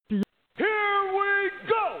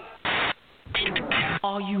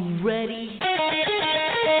Are you ready?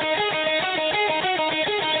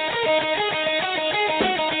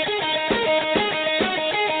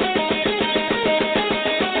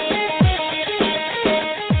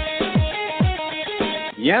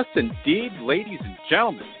 Yes, indeed, ladies and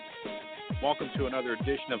gentlemen. Welcome to another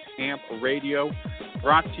edition of AMP Radio,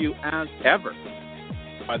 brought to you as ever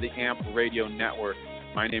by the AMP Radio Network.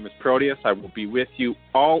 My name is Proteus. I will be with you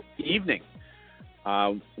all evening.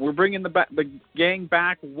 We're bringing the gang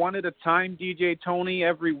back one at a time, DJ Tony,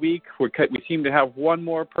 every week. We seem to have one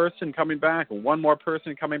more person coming back and one more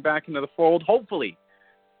person coming back into the fold. Hopefully,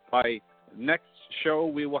 by next show,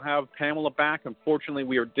 we will have Pamela back. Unfortunately,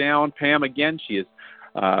 we are down. Pam, again, she is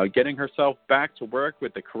getting herself back to work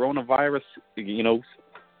with the coronavirus. You know,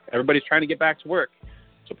 everybody's trying to get back to work.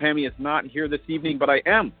 So Pammy is not here this evening, but I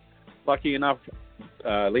am lucky enough,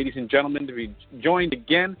 ladies and gentlemen, to be joined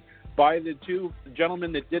again by the two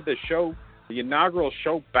gentlemen that did the show, the inaugural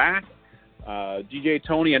show back, DJ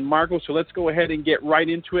Tony and Marco. So let's go ahead and get right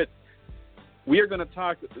into it. We are going to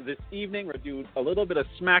talk this evening. We're going to do a little bit of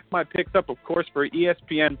Smack My Picks Up, of course, for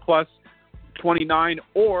ESPN Plus 29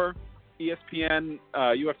 or ESPN,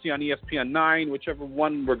 UFC on ESPN 9, whichever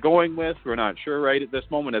one we're going with. We're not sure right at this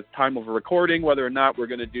moment at the time of recording whether or not we're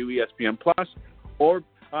going to do ESPN Plus or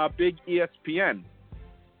Big ESPN.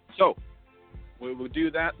 So we will do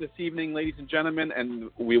that this evening, ladies and gentlemen, and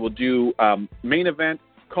we will do main event,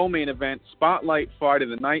 co-main event, spotlight fight of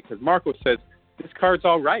the night, because Marco says this card's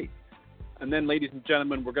all right. And then, ladies and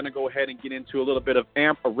gentlemen, we're going to go ahead and get into a little bit of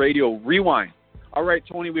AMP Radio Rewind. All right,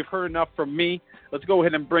 Tony, we've heard enough from me. Let's go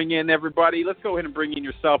ahead and bring in everybody. Let's go ahead and bring in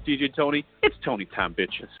yourself, DJ Tony. It's Tony Time,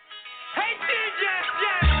 bitches. Hey,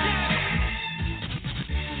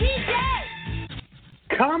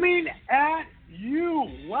 DJ! Coming at you.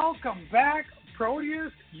 Welcome back,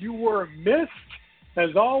 Proteus. You were missed,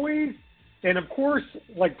 as always. And, of course,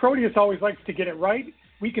 like Proteus always likes to get it right,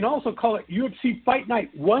 we can also call it UFC Fight Night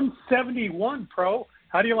 171, Pro.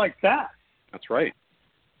 How do you like that? That's right.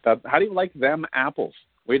 How do you like them apples?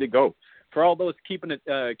 Way to go. For all those keeping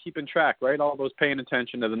track, right? All those paying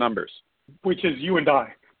attention to the numbers. Which is you and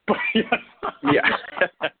I. Yeah.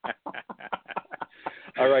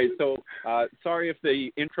 All right. So sorry if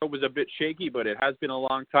the intro was a bit shaky, but it has been a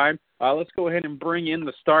long time. Let's go ahead and bring in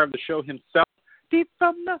the star of the show himself, deep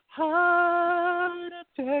from the heart of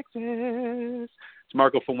Texas. It's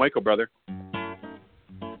Marco from Waco, brother.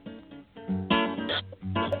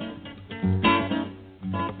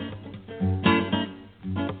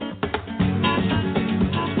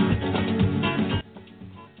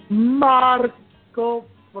 Marco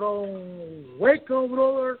from Waco,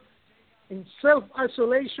 brother, in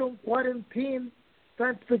self-isolation, quarantine,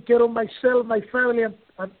 trying to take care of myself, my family,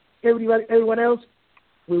 and everyone else.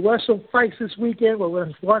 We watched some fights this weekend. We're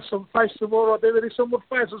going to watch some fights tomorrow. There is some more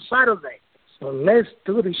fights on Saturday. So let's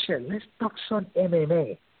do this shit. Let's talk some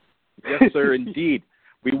MMA. Yes, sir, indeed.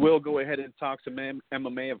 We will go ahead and talk some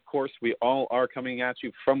MMA. Of course, we all are coming at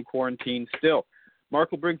you from quarantine still.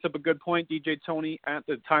 Marco brings up a good point, DJ Tony, at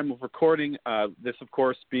the time of recording, this, of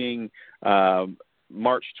course, being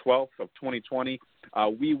March 12th of 2020.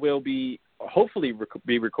 We will be hopefully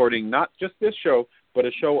be recording not just this show, but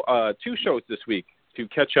two shows this week to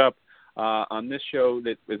catch up on this show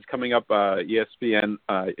that is coming up, UFC on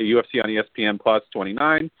ESPN Plus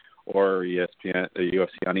 29 or UFC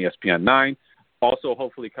on ESPN 9. Also,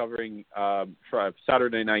 hopefully covering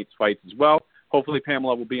Saturday night's fights as well. Hopefully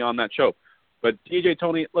Pamela will be on that show. But DJ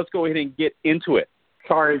Tony, let's go ahead and get into it.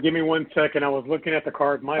 Sorry, give me 1 second. I was looking at the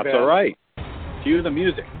card. My bad. That's all right. Cue the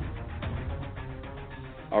music.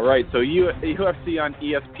 All right, so UFC on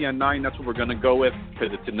ESPN 9, that's what we're going to go with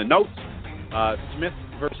because it's in the notes. Smith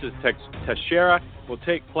versus Teixeira will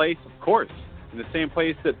take place, of course, in the same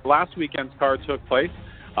place that last weekend's card took place.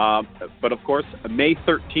 But, of course, May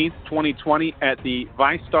 13th, 2020 at the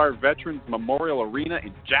VyStar Veterans Memorial Arena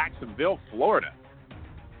in Jacksonville, Florida.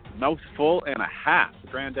 Mouthful and a half,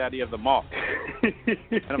 the granddaddy of them all.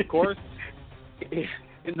 And, of course,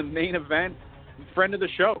 in the main event, friend of the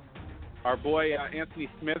show, our boy Anthony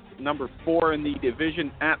Smith, number 4 in the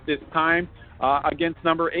division at this time, against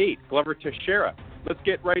number 8, Glover Teixeira. Let's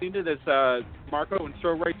get right into this, Marco, and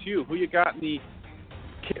throw right to you. Who you got in the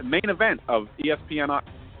main event of UFC on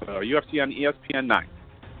ESPN 9?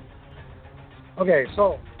 Okay,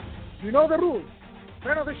 so you know the rules.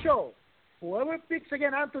 Friend of the show. Whoever picks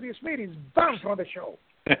again Anthony Smith is banned from the show.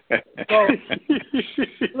 So,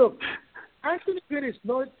 look, Anthony Smith is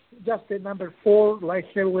not just the number 4 light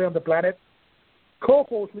heavyweight on the planet.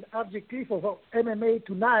 Co-host with Objective of MMA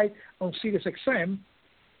Tonight on SiriusXM.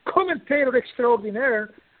 Commentator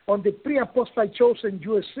extraordinaire on the pre- and post-fight shows on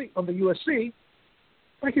the UFC.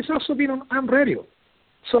 but he's also been on AM radio.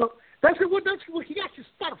 So that's what he has to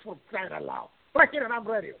start for crying out loud. Right here on AM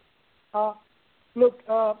radio. Look,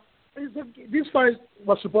 this fight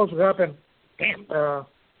was supposed to happen in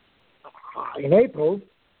April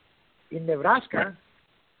in Nebraska,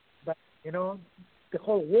 but the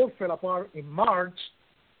whole world fell apart in March,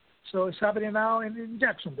 so it's happening now in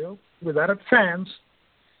Jacksonville with other fans.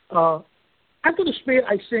 Anthony Smith,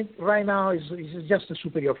 I think, right now is just a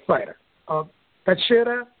superior fighter.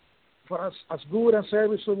 Teixeira, for us, as good and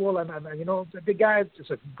serviceable, and the guy is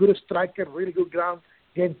a good striker, really good ground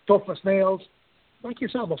game, tough as nails. Like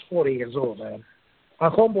he's almost 40 years old, man.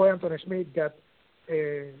 And homeboy Anthony Smith got,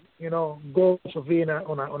 goals of being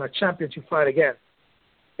on a championship fight again.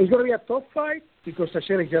 It's going to be a tough fight because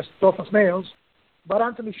Teixeira is just tough as nails, but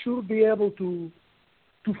Anthony should be able to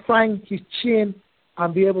find his chin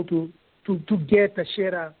and be able to get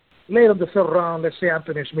Teixeira late in the third round, let's say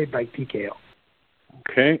Anthony Smith by TKO.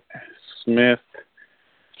 Okay, Smith,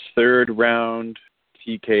 third round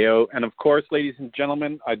TKO. And, of course, ladies and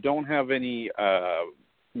gentlemen, I don't have any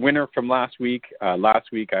winner from last week.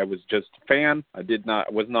 Last week I was just a fan.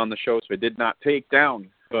 Wasn't on the show, so I did not take down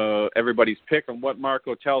everybody's pick. And what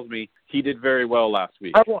Marco tells me, he did very well last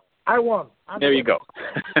week. I won. There you go.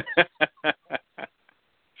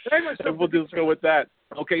 We'll just go with that.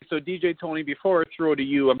 Okay, so DJ Tony, before I throw it to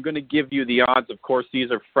you, I'm going to give you the odds. Of course,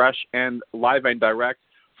 these are fresh and live and direct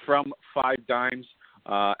from 5 Dimes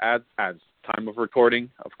as time of recording,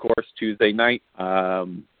 of course, Tuesday night,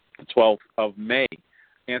 12th of May.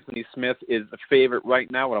 Anthony Smith is the favorite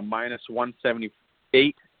right now at a minus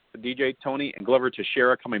 178. DJ Tony and Glover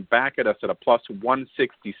Teixeira coming back at us at a plus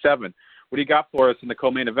 167. What do you got for us in the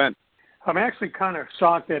co-main event? I'm actually kind of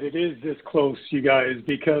shocked that it is this close, you guys,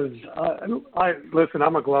 because listen,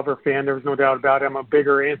 I'm a Glover fan. There's no doubt about it. I'm a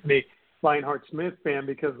bigger Anthony Lionheart Smith fan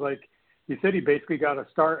because, like you said, he basically got a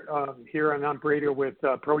start here on radio with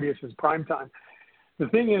Proteus' primetime. The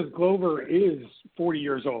thing is, Glover is 40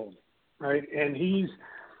 years old, right? And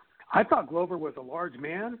I thought Glover was a large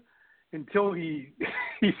man until he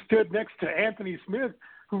stood next to Anthony Smith,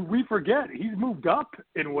 who we forget, he's moved up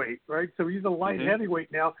in weight, right? So he's a light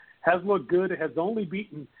heavyweight now, has looked good, has only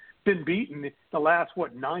been beaten the last,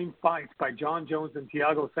 9 fights by John Jones and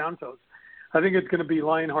Thiago Santos. I think it's going to be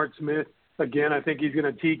Lionheart Smith again. I think he's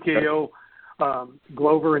going to TKO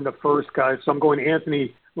Glover in the first, guys. So I'm going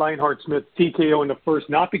Anthony Lionheart Smith TKO in the first,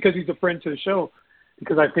 not because he's a friend to the show,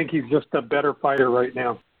 because I think he's just a better fighter right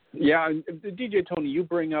now. Yeah, DJ Tony, you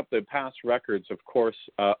bring up the past records, of course,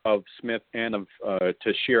 of Smith and of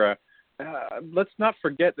Teixeira. Let's not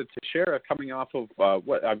forget that Teixeira coming off of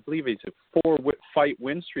what I believe is a 4-fight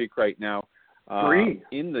win streak right now. 3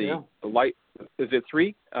 in the light. Is it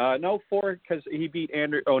 3? No, 4 because he beat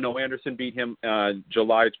Anderson beat him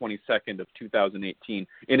July 22nd of 2018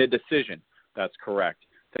 in a decision. That's correct.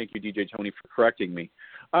 Thank you, DJ Tony, for correcting me.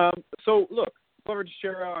 So look, Glover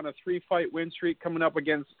Teixeira on a 3-fight win streak coming up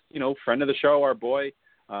against friend of the show, our boy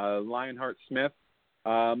Lionheart Smith.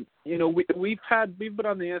 We've been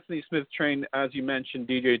on the Anthony Smith train, as you mentioned,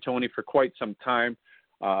 DJ Tony, for quite some time.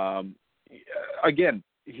 Again,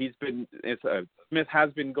 Smith has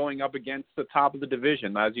been going up against the top of the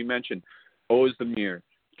division, as you mentioned, Ozdemir,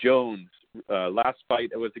 Jones. Last fight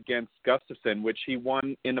it was against Gustafsson, which he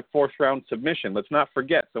won in a 4th-round submission. Let's not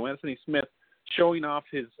forget. So Anthony Smith showing off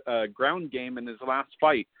his ground game in his last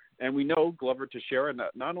fight. And we know Glover Teixeira,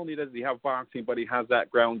 not only does he have boxing, but he has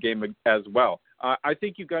that ground game as well. I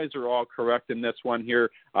think you guys are all correct in this one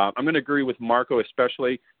here. I'm going to agree with Marco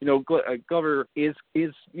especially. Glover is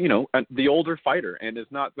the older fighter and is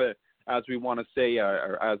not the, as we want to say,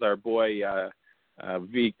 as our boy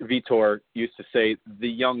Vitor used to say, the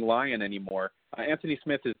young lion anymore. Anthony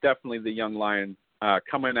Smith is definitely the young lion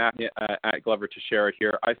coming at Glover Teixeira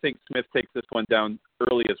here. I think Smith takes this one down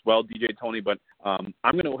early as well, DJ Tony, but I'm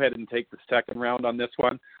going to go ahead and take the second round on this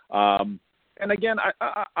one. And again,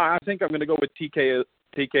 I think I'm going to go with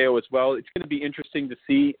TKO as well. It's going to be interesting to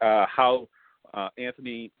see how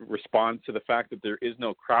Anthony responds to the fact that there is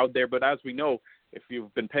no crowd there. But as we know, if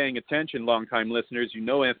you've been paying attention, longtime listeners,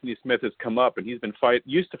 Anthony Smith has come up and he's been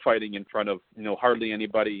used to fighting in front of hardly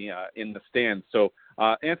anybody in the stands. So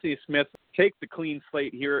Anthony Smith takes the clean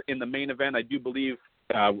slate here in the main event. I do believe,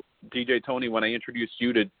 DJ Tony, when I introduced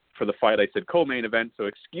you for the fight, I said co-main event. So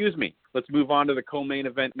excuse me. Let's move on to the co-main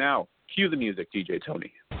event now. Cue the music, DJ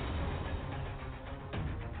Tony.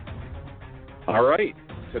 All right,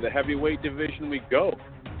 to the heavyweight division we go.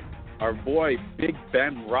 Our boy Big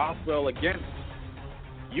Ben Rothwell against,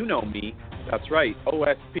 you know me, that's right,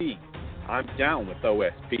 OSP. I'm down with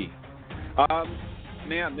OSP.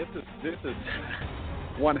 Man, this is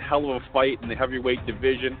one hell of a fight in the heavyweight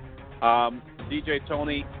division. DJ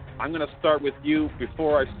Tony, I'm going to start with you.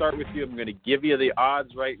 Before I start with you, I'm going to give you the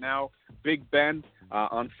odds right now. Big Ben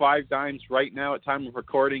on 5 dimes right now at time of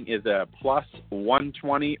recording is a plus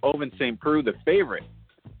 120. Ovince St. Preux, the favorite,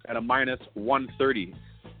 at a minus 130.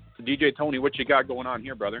 So DJ Tony, what you got going on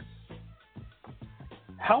here, brother?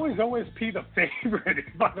 How is OSP the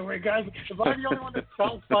favorite, by the way, guys? If I'm the only one that's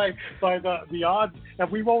felt by the odds,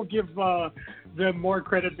 and we won't give them more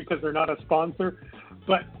credit because they're not a sponsor.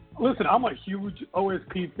 But listen, I'm a huge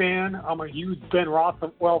OSP fan. I'm a huge Ben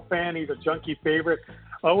Rothwell fan. He's a junkie favorite.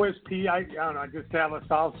 OSP, I don't know, I just have a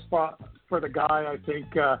soft spot for the guy. I think,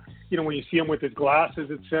 when you see him with his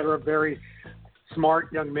glasses, et cetera, very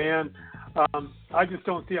smart young man. I just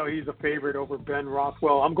don't see how he's a favorite over Ben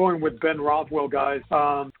Rothwell. I'm going with Ben Rothwell, guys.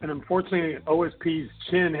 And unfortunately, OSP's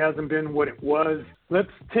chin hasn't been what it was. Let's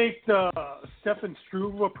take the Stefan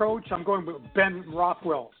Struve approach. I'm going with Ben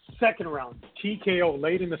Rothwell, second round, TKO,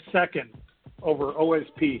 late in the second over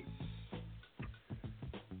OSP.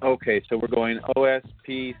 Okay, so we're going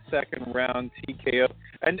OSP, second round, TKO.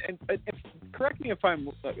 And correct me if I'm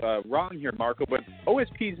wrong here, Marco, but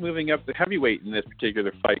OSP is moving up the heavyweight in this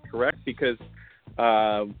particular fight, correct? Because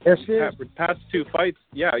past 2 fights,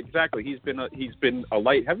 yeah, exactly. He's been a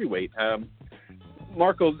light heavyweight.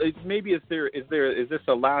 Marco, maybe is this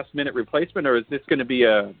a last minute replacement, or is this going to be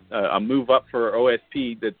a move up for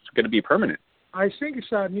OSP that's going to be permanent? I think it's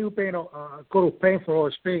a new pain, coat of pain for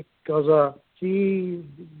OSP because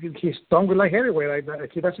he's done with light heavyweight.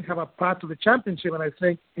 He doesn't have a path to the championship, and I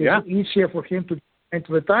think it's easier for him to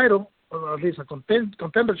enter the title, or at least a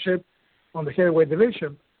contendership on the heavyweight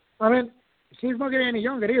division. I mean, he's not getting any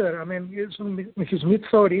younger either. I mean, he's in his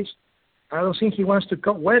mid-30s. I don't think he wants to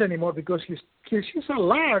cut weight anymore because he's a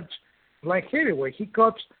large light heavyweight. He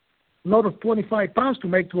cuts not of 25 pounds to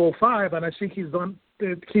make 205, and I think he's done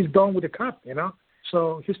with the cut,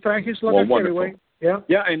 So he's trying his luck at heavyweight.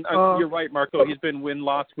 Yeah, and you're right, Marco. He's been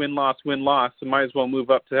win-loss, win-loss, win-loss, so might as well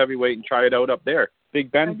move up to heavyweight and try it out up there.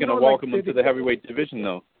 Big Ben's going to welcome him to the heavyweight division,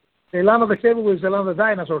 though. The land of the heavyweight is the land of the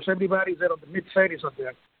dinosaurs. Everybody's there on the mid-30s up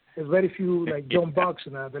there. There's very few, like John Bucks.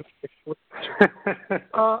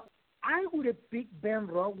 I would have picked Ben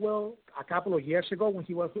Rothwell a couple of years ago when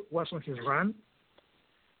he was on his run.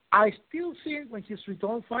 I still think when his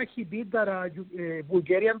return fight, he beat that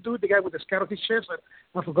Bulgarian dude, the guy with the scar on his chest.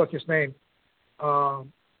 I forgot his name. You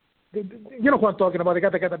know who I'm talking about? The guy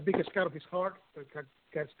that got the biggest scar of his heart.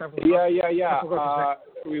 Yeah.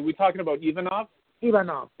 We talking about Ivanov?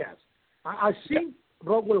 Ivanov, yes. I think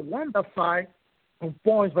Rothwell won that fight on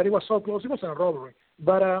points, but it was so close. It wasn't a robbery.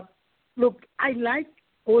 But look, I like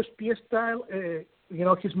OSP's style.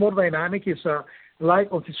 He's more dynamic. He's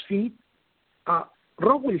light on his feet.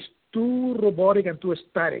 Rothwell is too robotic and too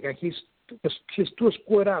static, and he's too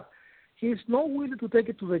squared up. He's not willing to take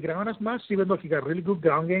it to the ground as much, even though he got really good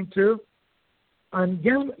ground game too. And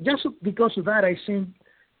just because of that, I think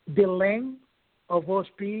the length of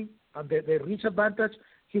OSP and the reach advantage,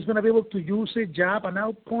 he's going to be able to use it, jab, and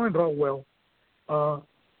outpoint Rothwell.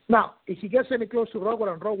 Now, if he gets any close to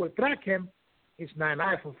Rothwell and Rothwell track him, it's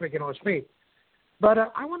 9-9 for freaking OSP. But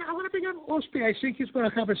I want to pick up OSP. I think he's going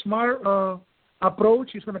to have a smart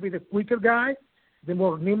approach. He's going to be the quicker guy, the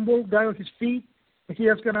more nimble guy on his feet. He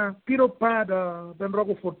is going to pirouette Ben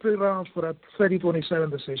Rothwell for 3 rounds for a 30-27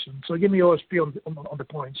 decision. So give me OSP on the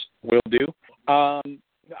points. Will do.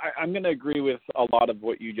 I'm going to agree with a lot of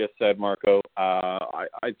what you just said, Marco.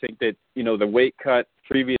 I think that, the weight cut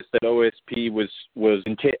previous that OSP was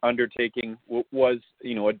undertaking was,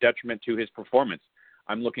 a detriment to his performance.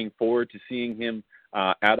 I'm looking forward to seeing him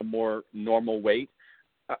at a more normal weight.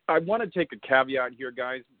 I want to take a caveat here,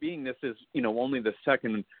 guys, being this is, only the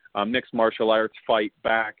second mixed martial arts fight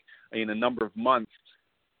back in a number of months.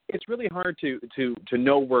 It's really hard to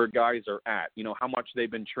know where guys are at, how much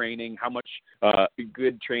they've been training, how much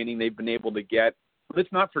good training they've been able to get.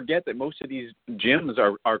 Let's not forget that most of these gyms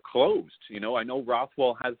are closed. I know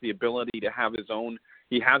Rothwell has the ability to have his own.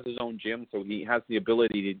 He has his own gym, so he has the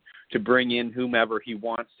ability to bring in whomever he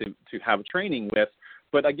wants to have training with.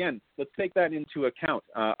 But again, let's take that into account.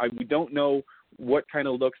 We don't know what kind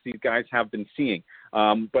of looks these guys have been seeing.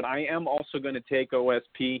 But I am also going to take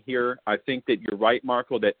OSP here. I think that you're right,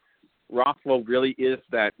 Marco, that Rothwell really is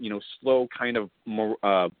that, slow kind of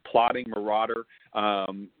plodding marauder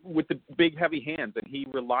with the big, heavy hands, and he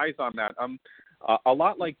relies on that. A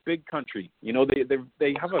lot like Big Country.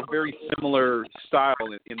 They have a very similar style,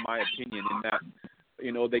 in my opinion, in that,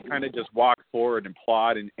 they kind of just walk forward and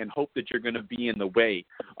plod and hope that you're going to be in the way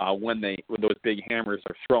when those big hammers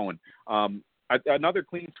are thrown. Another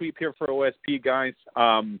clean sweep here for OSP, guys.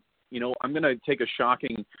 I'm going to take a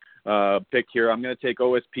shocking pick here. I'm going to take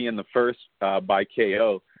OSP in the first by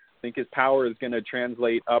KO. I think his power is going to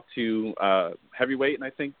translate up to heavyweight, and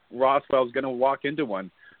I think Rothwell is going to walk into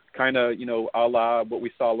one, kind of, a la what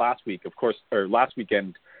we saw last week, of course, or last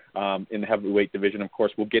weekend in the heavyweight division. Of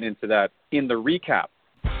course, we'll get into that in the recap.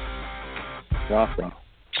 Rothwell.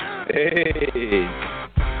 Hey.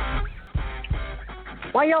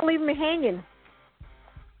 Why y'all leaving me hanging?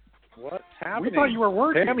 What's happening? We thought you were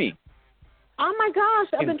working. Tammy. Oh, my gosh.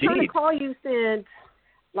 I've been trying to Indeed. call you since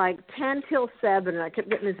like 10 till 7, and I kept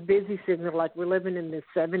getting this busy signal like we're living in the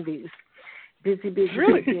 70s. Busy.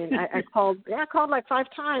 Really? Busy. And I called like 5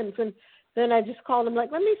 times, and then I just called him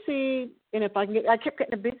like, let me see, and if I can get, I kept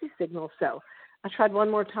getting a busy signal, so I tried one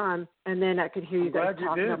more time, and then I could hear you guys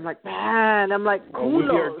talking. I'm like, man, I'm like, We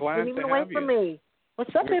are kudos. glad Didn't even to wait have for you. me.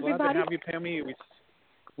 What's up, We're everybody? glad to have you, Pammy.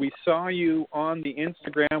 We saw you on the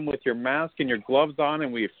Instagram with your mask and your gloves on,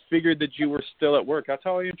 and we figured that you were still at work. That's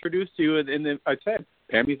how I introduced you, and then I said,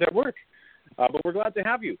 Pammy's at work. But we're glad to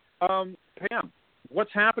have you. Pam,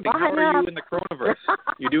 what's happening? How are you in the coronavirus?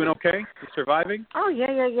 You doing okay? You surviving? Oh,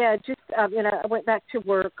 yeah. Just, I went back to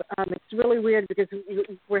work. It's really weird because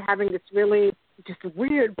we're having this really just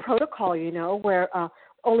weird protocol, where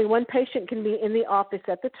only one patient can be in the office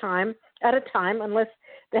at a time, unless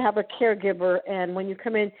they have a caregiver. And when you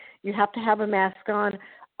come in, you have to have a mask on.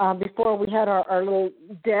 Before we had our little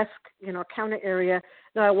desk, counter area.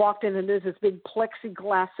 Now I walked in and there's this big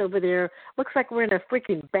plexiglass over there. Looks like we're in a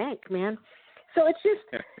freaking bank, man. So it's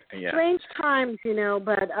just strange times,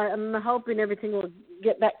 but I'm hoping everything will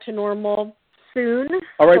get back to normal soon.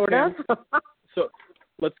 All right, sort Pam. of. So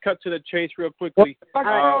let's cut to the chase real quickly.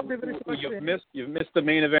 You've missed the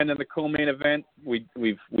main event and the co-main event. We've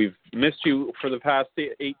missed you for the past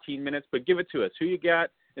 18 minutes, but give it to us. Who you got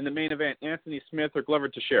in the main event, Anthony Smith or Glover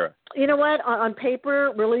Teixeira? You know what? On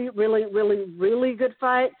paper, really, really, really, really good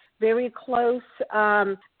fight. Very close.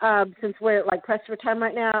 Since we're like pressed for time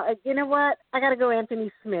right now, you know what? I got to go Anthony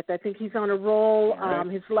Smith. I think he's on a roll. Right.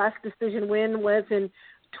 His last decision win was in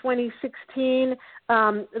 2016.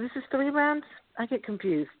 This is 3 rounds. I get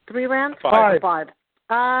confused. 3 rounds? 5. 5.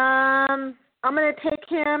 I'm going to take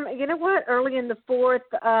him. You know what? Early in the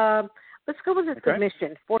 4th. Let's go with a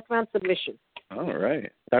submission. 4th round submission. All right.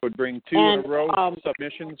 That would bring 2 in a row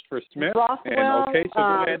submissions for Smith. Rothwell, so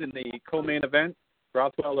go ahead in the co-main event,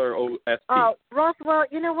 Rothwell or OSP? Rothwell,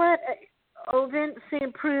 you know what? Ovin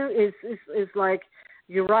St. Preux is like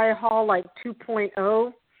Uriah Hall, like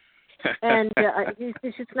 2.0. And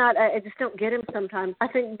he's just not, I just don't get him sometimes. I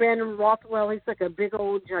think Ben Rothwell, he's like a big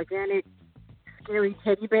old, gigantic, scary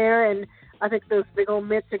teddy bear, and I think those big old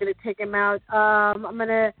mitts are going to take him out.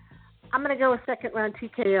 I'm gonna go a 2nd round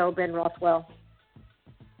TKO, Ben Rothwell.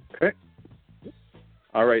 Okay.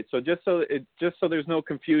 All right. So just so there's no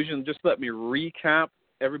confusion, just let me recap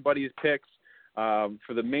everybody's picks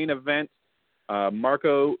for the main event.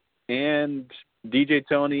 Marco and DJ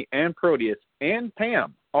Tony and Proteus and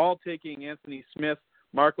Pam all taking Anthony Smith.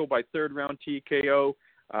 Marco by 3rd round TKO.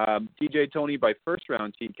 DJ Tony by 1st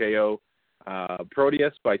round TKO.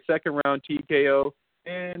 Proteus by 2nd round TKO.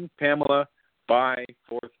 And Pamela by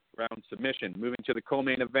 4th round submission. Moving to the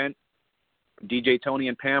co-main event, DJ Tony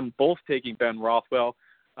and Pam both taking Ben Rothwell.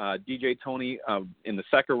 DJ Tony in the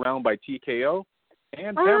 2nd round by TKO,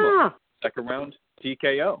 and Pamela 2nd round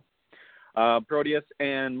TKO. Proteus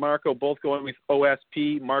and Marco both going with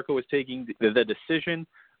OSP. Marco is taking the decision.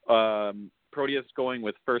 Proteus going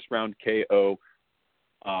with 1st round KO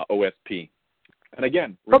OSP. And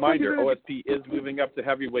again, reminder, OSP is moving up to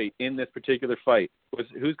heavyweight in this particular fight.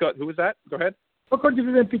 Who was that? Go ahead. How come you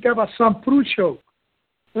didn't pick up a Sam Preux show?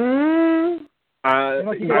 I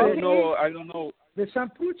don't know. The Sam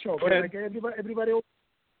Preux show. Like everybody,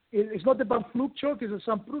 it's not the Ben Fluke show, it's a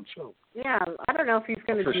Sam Preux show. Yeah, I don't know if he's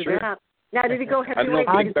going to do sure. that. Now, did he go I don't know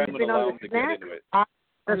heavyweight if Big because Ben he's would been allow on him the to get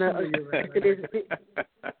snack? into it.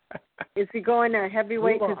 Is he going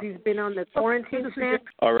heavyweight because he's been on the quarantine snack?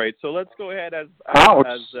 All right, so let's go ahead, as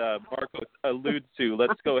Marco alludes to,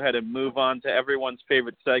 let's go ahead and move on to everyone's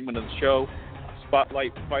favorite segment of the show,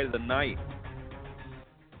 Spotlight Fight of the Night.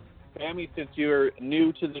 Pammy, since you're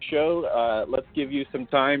new to the show, let's give you some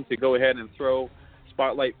time to go ahead and throw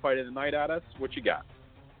Spotlight Fight of the Night at us. What you got?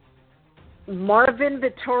 Marvin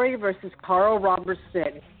Vettori versus Carl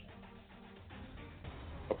Robertson.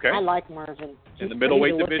 Okay. I like Marvin. In the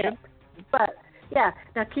middleweight division? But, yeah,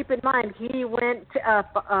 now keep in mind, he went,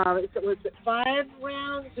 was it 5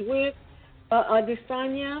 rounds with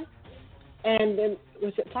Adesanya? And then,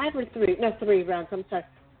 was it 5 or 3? No, 3 rounds, I'm sorry.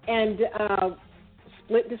 And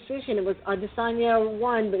split decision. It was Adesanya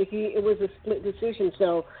won, but it was a split decision.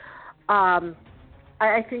 So,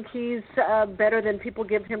 I think he's better than people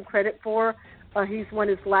give him credit for. He's won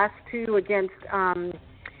his last two against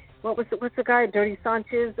what's the guy? Dirty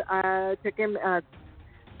Sanchez. Took him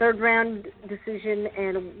third round decision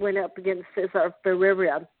and went up against Cesar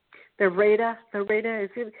Ferreira. That's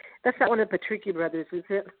not one of the Patricky brothers, is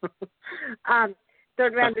it?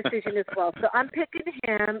 Third round decision as well. So I'm picking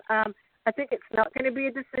him. I think it's not going to be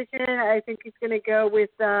a decision. I think he's going to go with.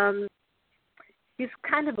 He's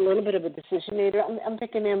kind of a little bit of a decisionator. I'm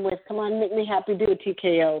picking him with. Come on, make me happy. Do a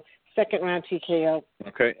TKO. Second round TKO.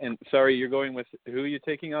 Okay, and sorry, you're going with who are you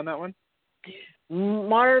taking on that one?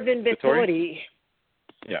 Marvin Vettori.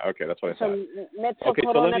 Yeah, okay, that's what I thought. Okay,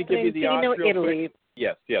 so let me give you the odds real Italy. quick.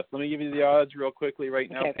 Yes. Let me give you the odds real quickly right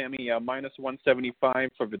now, Okay. Pammy. Minus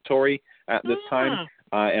 175 for Vettori at this time,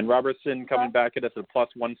 and Robertson coming back at us at plus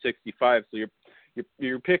 165. So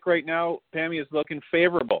your pick right now, Pammy, is looking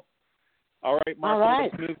favorable. All right, Marco,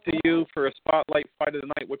 let's move to you for a spotlight fight of the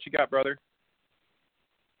night. What you got, brother?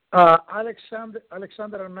 Alexander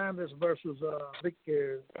Hernandez versus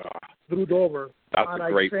Drew Dober. That's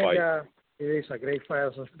a great fight. It is a great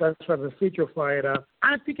fight. That's for the feature fight.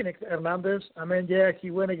 I'm picking Hernandez. I mean, yeah, he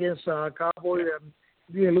went against Cowboy and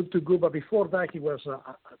didn't look too good, but before that, he was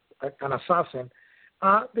an assassin.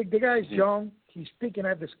 The guy is young. He's picking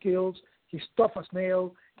up the skills. He's tough as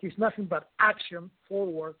nails. He's nothing but action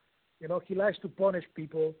forward. You know, he likes to punish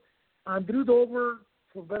people. And Drew Dober,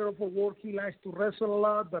 for better or for worse, he likes to wrestle a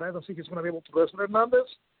lot, but I don't think he's going to be able to wrestle Hernandez.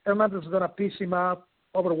 Hernandez is going to piece him up,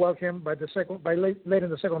 overwhelm him by late in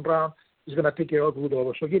the second round. He's going to TKO Drew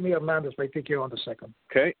Dober. So give me Hernandez by TKO on the second.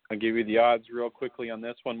 Okay, I'll give you the odds real quickly on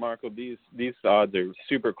this one, Marco. These odds are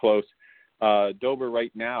super close. Dober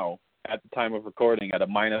right now, at the time of recording, at a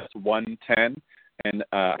minus 110, and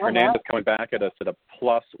Hernandez coming back at us at a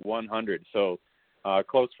plus 100. So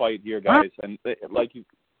close fight here, guys. And like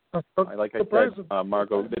I said,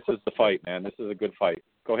 Marco, this is the fight, man. This is a good fight.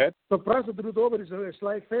 Go ahead. Surprise that Drew Dober is a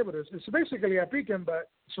slight favorite. It's basically a pick 'em, but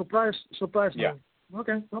surprise yeah. me.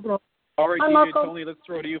 Okay, no problem. All right, DJ Tony, let's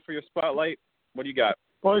throw to you for your spotlight. What do you got?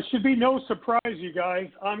 Well, it should be no surprise, you guys.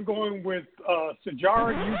 I'm going with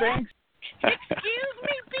Sijara Eubanks. Excuse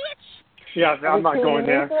me, bitch. Yeah, I'm not going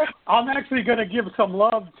there. I'm actually going to give some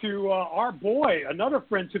love to our boy, another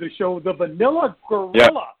friend to the show, the Vanilla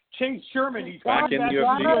Gorilla, Chase Sherman. He's back in the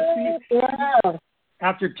UFC. Yeah.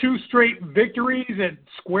 After two straight victories at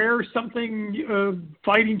Square something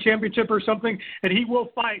fighting championship or something, and he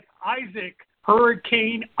will fight Isaac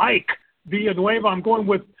Hurricane Ike Villanueva. I'm going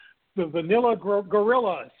with the Vanilla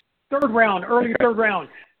Gorillas. Early third round,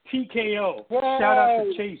 TKO. Yay. Shout out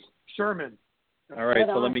to Chase Sherman. All right,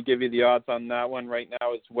 so let me give you the odds on that one right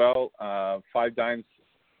now as well. 5 Dimes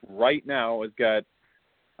right now has got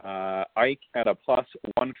Ike at a plus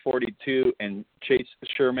 142 and Chase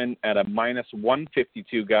Sherman at a minus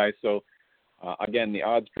 152, guys. So, again, the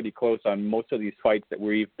odds pretty close on most of these fights that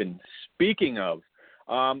we've been speaking of.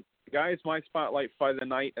 Guys, my spotlight fight of the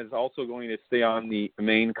night is also going to stay on the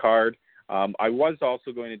main card. I was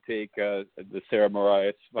also going to take the Sarah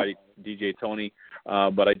Moraes fight, DJ Tony,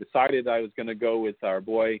 but I decided I was going to go with our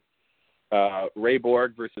boy Ray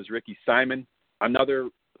Borg versus Ricky Simon. Another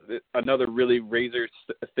really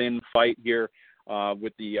razor-thin fight here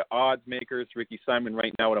with the odds makers. Ricky Simon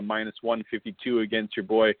right now at a minus 152 against your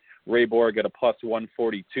boy Ray Borg at a plus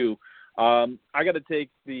 142. I got to take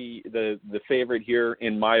the favorite here,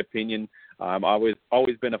 in my opinion. I've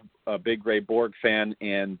always been a big Ray Borg fan,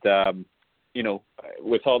 and you know,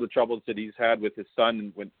 with all the troubles that he's had with his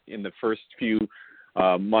son in the first few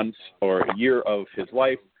months or a year of his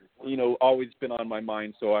life, you know, always been on my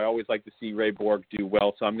mind. So I always like to see Ray Borg do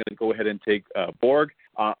well. So I'm going to go ahead and take Borg.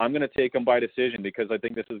 I'm going to take him by decision because I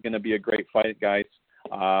think this is going to be a great fight, guys.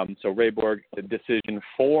 So Ray Borg, the decision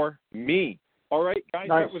for me. All right, guys,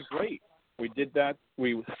 nice. That was great. We did that.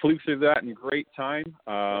 We flew through that in great time.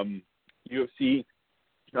 UFC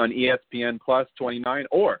on ESPN Plus 29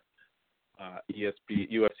 or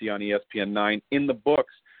UFC on ESPN 9 in the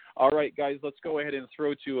books. All right, guys, let's go ahead and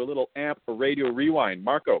throw to a little AMP Radio Rewind.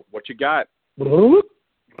 Marco, what you got?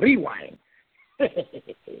 Rewind.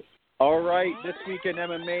 All right, this week in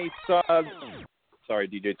MMA sorry,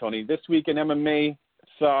 DJ Tony. This week in MMA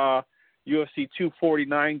saw UFC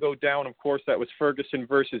 249 go down. Of course, that was Ferguson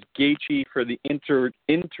versus Gaethje for the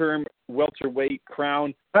interim welterweight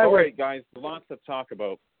crown. All right, guys, lots to talk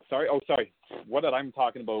about. Sorry. What did I'm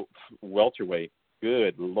talking about? Welterweight.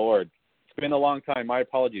 Good Lord. It's been a long time. My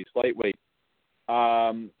apologies. Lightweight.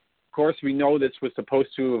 Of course, we know this was supposed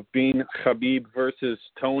to have been Khabib versus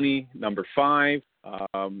Tony, number 5.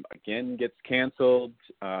 Again, gets canceled.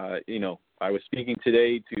 You know, I was speaking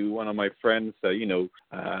today to one of my friends,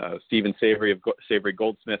 Stephen Savory of Savory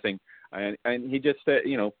Goldsmithing, and he just said,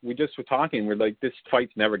 we just were talking. We're like, this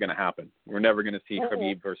fight's never going to happen. We're never going to see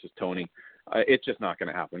Khabib versus Tony. It's just not going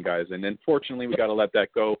to happen, guys. And unfortunately, we got to let that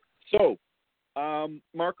go. So,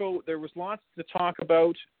 Marco, there was lots to talk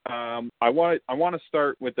about. I want to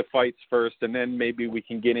start with the fights first, and then maybe we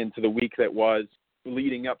can get into the week that was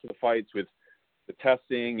leading up to the fights with the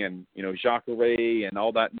testing and, Jacare and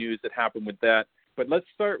all that news that happened with that. But let's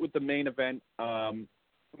start with the main event.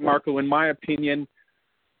 Marco, in my opinion,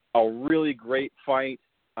 a really great fight.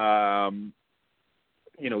 Two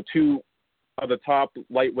of the top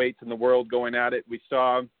lightweights in the world going at it. We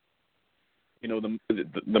saw, the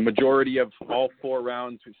majority of all 4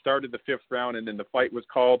 rounds. We started the 5th round, and then the fight was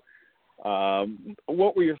called.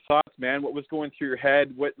 What were your thoughts, man? What was going through your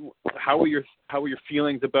head? How were your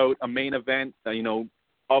feelings about a main event,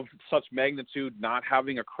 of such magnitude, not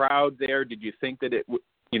having a crowd there? Did you think that it,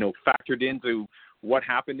 factored into what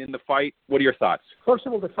happened in the fight? What are your thoughts? First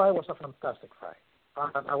of all, the fight was a fantastic fight.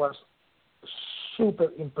 I was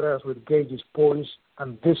super impressed with Gage's poise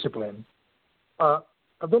and discipline. I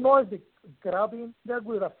don't know if the crowd being there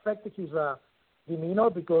would affect his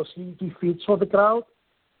demeanor because he feeds for the crowd.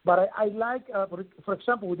 But I like, for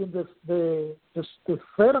example, within the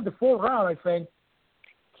 3rd and the 4th round, I think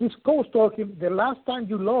his coach told him the last time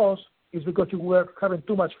you lost is because you were having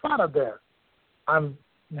too much fun out there. And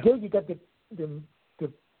Gage got the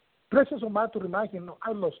presence of mind to remind him, no,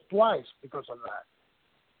 I lost twice because of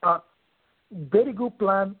that. Very good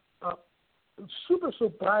plan. Super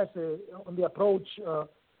surprised on the approach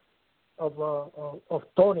of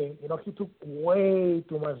Tony. He took way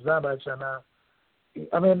too much damage, and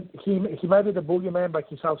he might be the boogeyman, but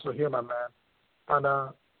he's also human, man. And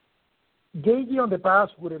Gage on the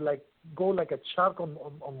past would go like a shark on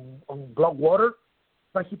blocked water,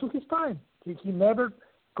 but he took his time. He never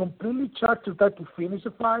completely charged to try to finish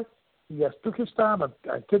the fight. He just took his time and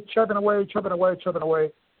kept chopping away.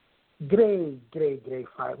 Great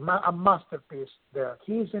fight. A masterpiece there.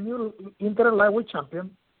 He is a new interim lightweight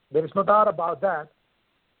champion. There is no doubt about that.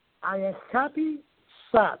 I am happy,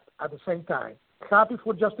 sad at the same time. Happy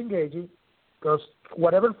for Justin Gaethje because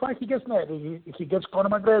whatever fight he gets next, if he gets Conor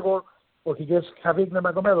McGregor or he gets Khabib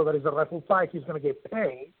Nurmagomedov, that is a rightful fight, he's going to get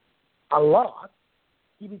paid a lot.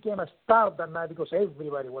 He became a star that night because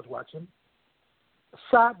everybody was watching.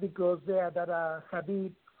 Sad because that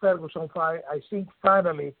Khabib Ferguson fight, I think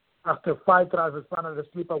finally, after 5 tries, is finally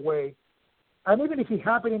slip away. And even if it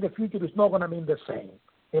happened in the future, it's not going to mean the same.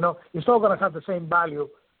 It's not going to have the same value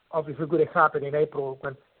of if it could have happened in April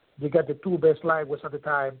when you got the 2 best lightweights at the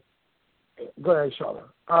time going at each other.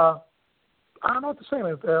 I'm not the same.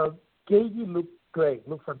 Gaethje looked great,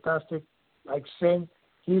 looked fantastic. Like saying,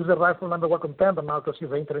 he's the rightful number 1 contender now because he's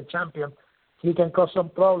the interim champion. He can cause some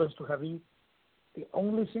problems to Khabib. The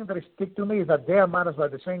only thing that stick to me is that they are managed by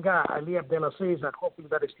the same guy, Ali Abdelaziz, and hopefully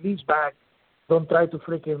that his leads back don't try to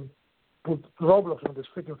freaking put roadblocks on this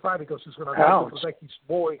freaking fight because he's going to protect his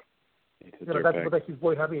boy. He's going to protect his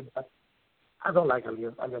boy Khabib. I don't like Ali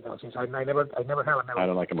Abdelaziz. I never have. I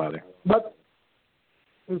don't like him either. But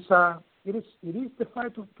it is the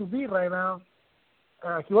fight to be right now.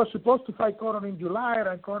 He was supposed to fight Conor in July,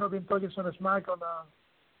 and Conor been talking some smack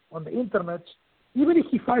on the internet. Even if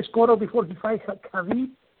he fights Conor before he fights Khabib,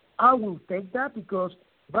 I will take that because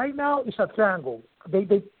right now it's a triangle. They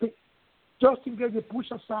Justin Gaethje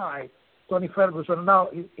push aside Tony Ferguson. Now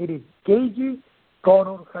it is Gaethje,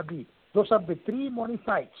 Conor, Khabib. Those are the 3 money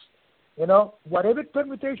fights. Whatever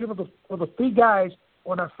permutation of the 3 guys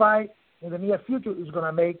on a fight in the near future is going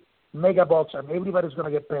to make mega bucks, and everybody's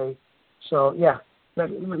going to get paid. So yeah,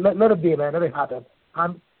 let it be, man. Let it happen.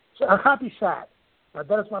 I'm happy, sad. But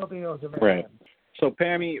that is my opinion of the man. Right. So,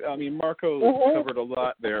 Pammy, Marco covered a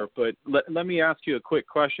lot there, but let me ask you a quick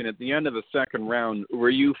question. At the end of the 2nd round, were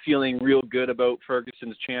you feeling real good about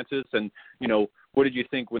Ferguson's chances? And, what did you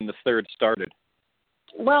think when the 3rd started?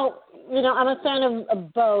 Well, I'm a fan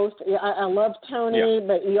of both. I love Tony,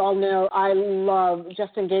 but you all know I love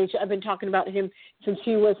Justin Gaethje. I've been talking about him since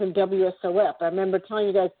he was in WSOF. I remember telling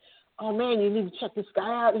you guys, oh, man, you need to check this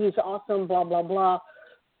guy out. He's awesome, blah, blah, blah.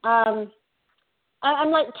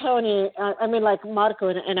 I'm like Tony, like Marco,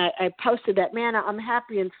 and I posted that. Man, I'm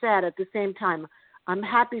happy and sad at the same time. I'm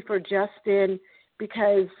happy for Justin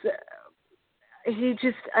because he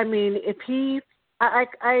just, if he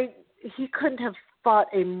couldn't have fought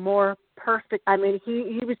a more perfect,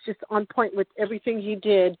 he was just on point with everything he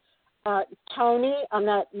did. Tony, I'm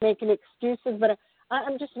not making excuses, but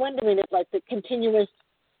I'm just wondering if the continuous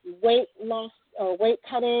weight loss or weight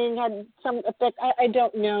cutting had some effect. I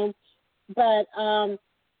don't know. But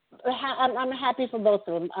I'm happy for both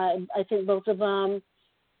of them. I think both of them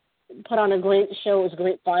put on a great show. It was a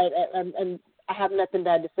great fight, and I have nothing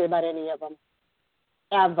bad to say about any of them,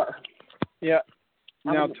 ever. Yeah.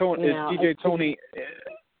 Now, Tony, DJ Tony.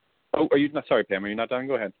 Are you not? Sorry, Pam. Are you not done?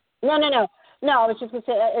 Go ahead. No. I was just gonna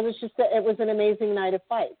say it was an amazing night of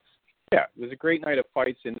fights. Yeah, it was a great night of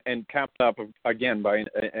fights and capped up again by an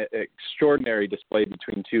extraordinary display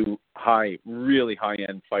between two really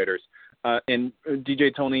high-end fighters. And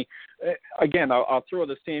DJ Tony, again, I'll throw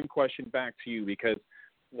the same question back to you because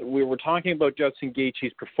we were talking about Justin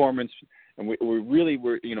Gaethje's performance, and we really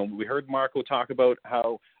were, we heard Marco talk about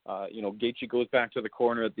how, Gaethje goes back to the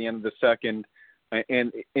corner at the end of the second,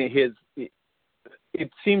 and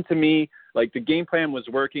it seemed to me like the game plan was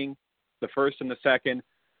working, the first and the second.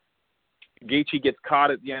 Gaethje gets caught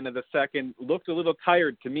at the end of the second, looked a little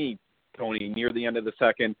tired to me, Tony, near the end of the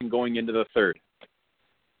second and going into the third.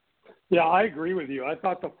 Yeah, I agree with you. I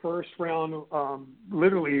thought the first round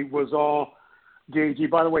literally was all Gaethje.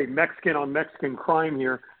 By the way, Mexican on Mexican crime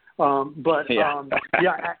here. Once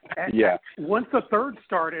the third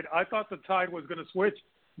started, I thought the tide was going to switch.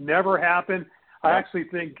 Never happened. I actually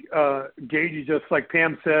think Gaethje, just like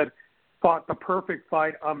Pam said, fought the perfect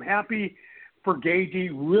fight. I'm happy for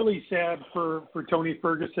Gaethje, really sad for Tony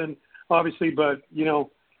Ferguson, obviously, but,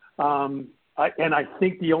 I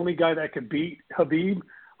think the only guy that could beat Khabib,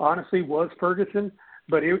 honestly, was Ferguson,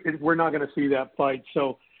 but we're not going to see that fight.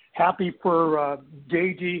 So happy for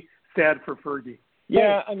Gaethje, sad for Fergie.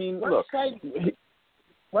 Yeah, I mean, look.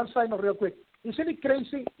 One side note real quick. Isn't it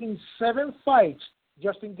crazy? In 7 fights,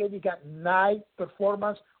 Justin Gaethje got 9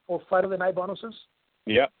 performance or fight of the night bonuses?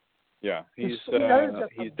 Yeah. Yeah, he's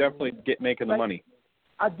definitely making the money.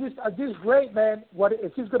 At this rate, man,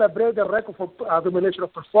 if he's going to break the record for accumulation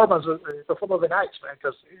of performance of the nights, man,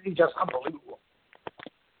 because he's just unbelievable.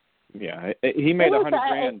 Yeah, he made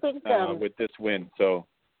 $100,000 with this win, so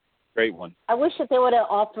great one. I wish that they would have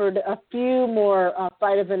offered a few more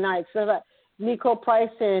fight of the night. So Nico Price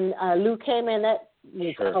and Luke Heyman, that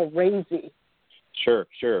was crazy. Sure.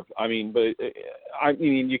 I mean,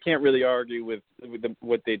 you can't really argue with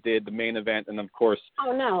what they did, the main event, and of course,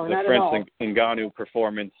 the French Ngannou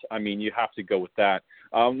performance. I mean, you have to go with that.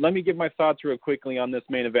 Let me give my thoughts real quickly on this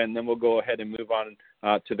main event, and then we'll go ahead and move on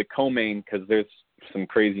to the co-main because there's some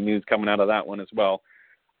crazy news coming out of that one as well.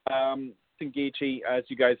 Gaethje, as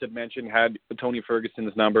you guys have mentioned, had Tony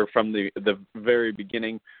Ferguson's number from the very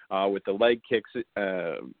beginning with the leg kicks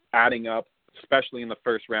adding up, especially in the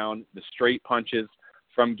first round, the straight punches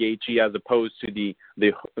from Gaethje as opposed to the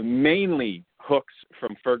mainly hooks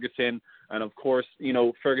from Ferguson. And of course,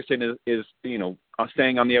 Ferguson is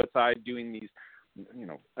staying on the outside doing these,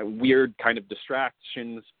 weird kind of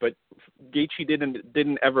distractions, but Gaethje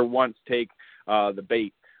didn't ever once take the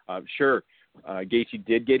bait. Sure, Gaethje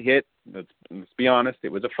did get hit. Let's be honest.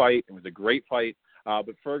 It was a fight. It was a great fight.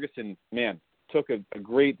 But Ferguson, man, took a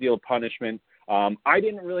great deal of punishment. I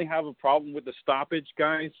didn't really have a problem with the stoppage,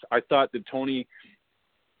 guys. I thought that Tony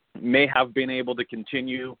may have been able to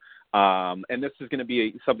continue, and this is going to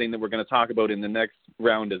be something that we're going to talk about in the next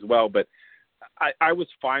round as well, but I was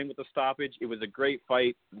fine with the stoppage. It was a great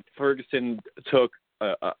fight. Ferguson took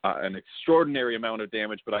an extraordinary amount of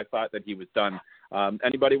damage, but I thought that he was done.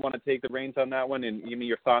 Anybody want to take the reins on that one and give me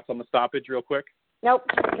your thoughts on the stoppage real quick? Nope.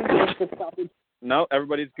 Good stoppage. No,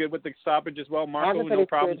 everybody's good with the stoppage as well. Marco, no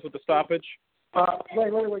problems with the stoppage?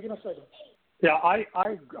 Wait, give me a second. Yeah,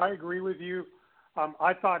 I agree with you.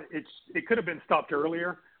 I thought it could have been stopped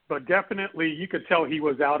earlier, but definitely you could tell he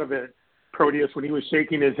was out of it, Proteus, when he was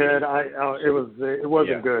shaking his head. It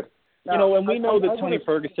wasn't good. And we know that Tony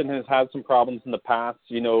Ferguson has had some problems in the past,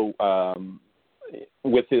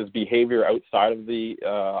 with his behavior outside of the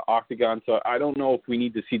octagon. So I don't know if we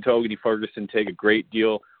need to see Tony Ferguson take a great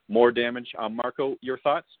deal more damage. Marco, your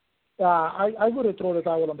thoughts? I would have thrown the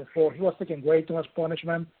towel on the floor. He was taking way too much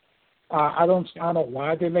punishment. I don't know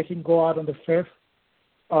why they let him go out on the 5th.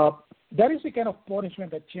 That is the kind of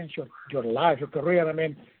punishment that changed your life, your career. I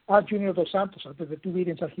mean, Junior Dos Santos, after the 2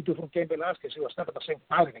 beatings that he took from Cain Velasquez, he was never the same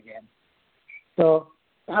fighter again. So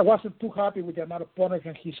I wasn't too happy with the amount of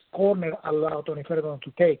punishment his corner allowed Tony Ferguson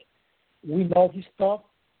to take. We know he's tough,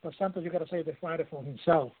 but Santos, you got to save the fighter from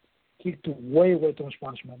himself. He took way too much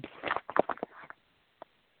punishment.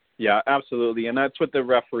 Yeah, absolutely, and that's what the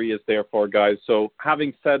referee is there for, guys. So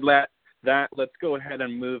having said that, let's go ahead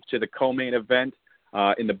and move to the co-main event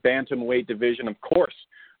in the bantamweight division. Of course,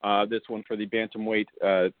 this one for the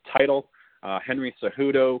bantamweight title. Henry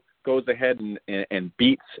Cejudo goes ahead and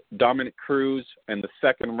beats Dominic Cruz in the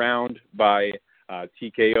second round by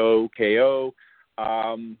TKO KO.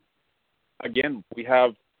 Again, we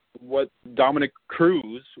have what Dominic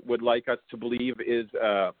Cruz would like us to believe is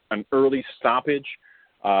an early stoppage.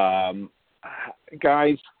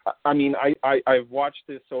 Guys, I mean, I've watched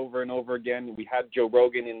this over and over again. We had Joe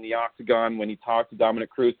Rogan in the Octagon when he talked to Dominic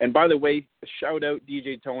Cruz. And by the way, shout out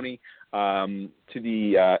DJ Tony to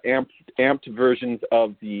the amped versions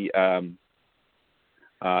of the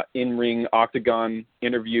in-ring Octagon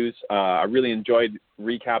interviews. I really enjoyed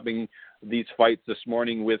recapping these fights this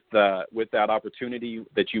morning with that opportunity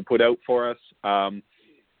that you put out for us.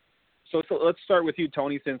 So let's start with you,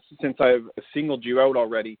 Tony, since I've singled you out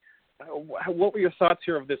already. What were your thoughts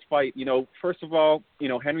here of this fight? You know, first of all, you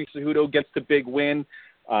know, Henry Cejudo gets the big win.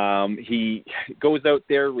 He goes out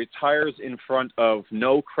there, retires in front of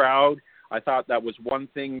no crowd. I thought that was one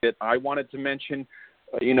thing that I wanted to mention.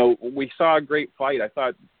 You know, we saw a great fight. I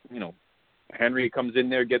thought, you know, Henry comes in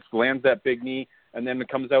there, lands that big knee, and then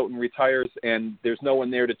comes out and retires, and there's no one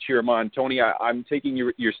there to cheer him on. Tony, I'm taking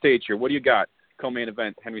your stage here. What do you got? Co-main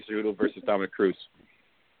event, Henry Cejudo versus Dominic Cruz.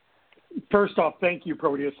 First off, thank you,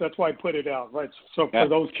 Proteus. That's why I put it out, right? So for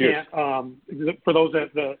those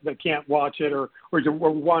that can't watch it or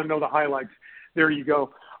want to know the highlights, there you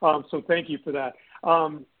go. So thank you for that.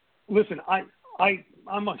 Listen,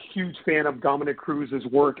 I'm a huge fan of Dominic Cruz's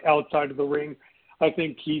work outside of the ring. I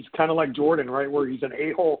think he's kind of like Jordan, right, where he's an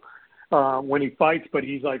a-hole when he fights, but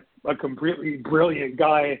he's like a completely brilliant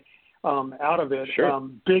guy out of it. Sure.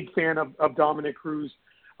 Big fan of Dominic Cruz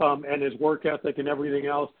and his work ethic and everything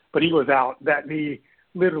else. But he was out. That knee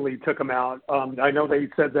literally took him out. I know they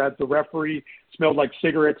said that the referee smelled like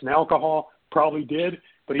cigarettes and alcohol. Probably did,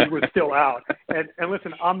 but he was still out. And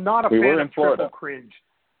listen, I'm not a fan of triple cringe.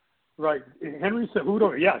 Right. Henry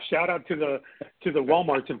Cejudo, yeah, shout out to the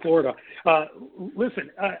Walmarts in Florida.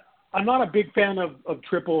 Listen, I'm not a big fan of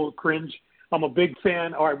triple cringe. I'm a big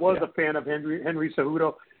fan, or I was a fan of Henry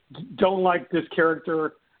Cejudo. Don't like this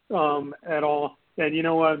character at all. And you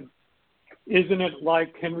know what? Isn't it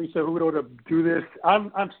like Henry Cejudo to do this?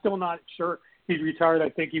 I'm still not sure. He's retired. I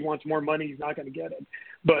think he wants more money. He's not going to get it.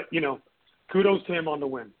 But, you know, kudos to him on the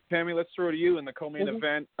win. Tammy, let's throw to you in the co-main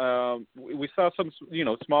event. We saw some, you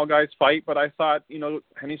know, small guys fight, but I thought, you know,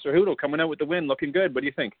 Henry Cejudo coming out with the win, looking good. What do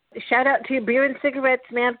you think? Shout out to beer and cigarettes,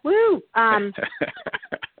 man. Woo!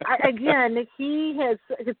 Again, he has,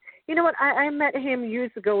 you know what, I met him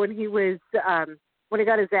years ago when he was, when he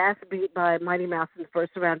got his ass beat by Mighty Mouse in the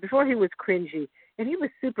first round, before he was cringy. And he was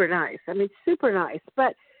super nice. I mean, super nice.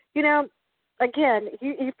 But, you know, again,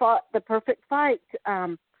 he fought the perfect fight.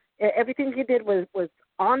 Everything he did was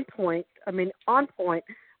on point. I mean, on point.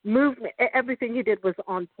 Movement, everything he did was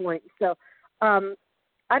on point. So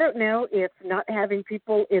I don't know if not having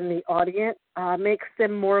people in the audience makes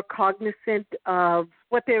them more cognizant of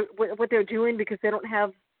what they're doing because they don't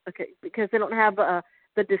have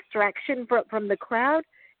the distraction from the crowd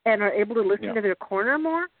and are able to listen to their corner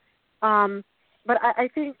more. But I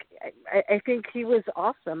think he was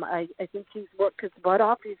awesome. I think he's worked his butt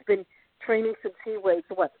off. He's been training since he was,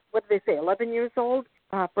 what did they say, 11 years old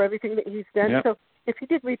for everything that he's done. Yep. So if he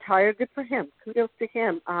did retire, good for him. Kudos to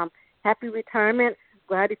him. Happy retirement.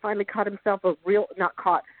 Glad he finally got himself a real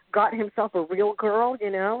girl,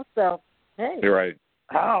 you know. So, hey. You're right.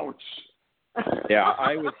 Ouch. Yeah,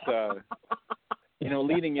 I was, you know,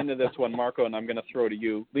 leading into this one, Marco, and I'm going to throw to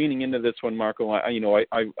you. Leading into this one, Marco,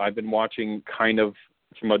 I've been watching kind of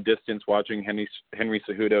from a distance, watching Henry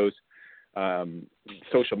Cejudo's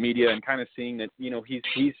social media and kind of seeing that, you know,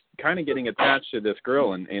 he's kind of getting attached to this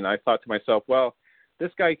girl. And I thought to myself, well,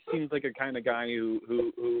 this guy seems like a kind of guy who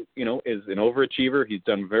you know, is an overachiever. He's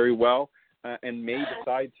done very well and may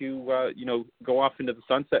decide to, you know, go off into the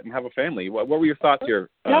sunset and have a family. What were your thoughts here,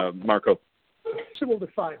 Marco? Possible to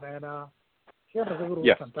fight, man. Yes,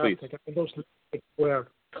 fantastic. Please. I mean, those leg kicks were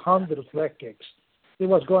hundreds of leg kicks. He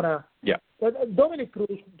was going to – But Dominic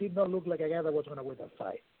Cruz did not look like a guy that was going to win that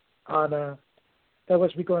fight. And that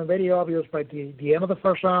was becoming very obvious by the end of the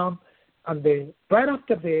first round. And right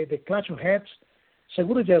after the clash of heads,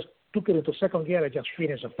 Cejudo just took it into second gear and just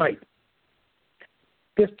finished the fight.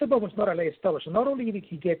 The step up was not a late stop. So not only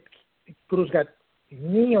did Cruz got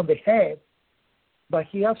knee on the head, but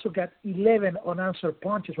he also got 11 unanswered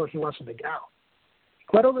punches where he was on the ground.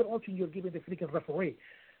 What other option you're giving the freaking referee?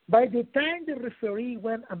 By the time the referee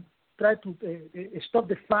went and tried to stop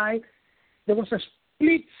the fight, there was a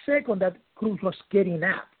split second that Cruz was getting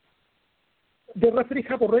up. The referee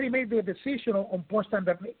had already made the decision on points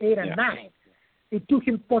number 8 and 9. It took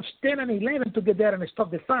him points 10 and 11 to get there and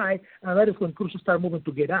stop the fight, and that is when Cruz started moving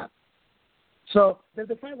to get up. So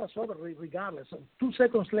the fight was over regardless. 2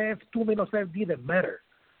 seconds left, 2 minutes left, didn't matter.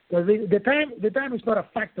 The time is not a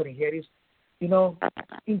factor in here.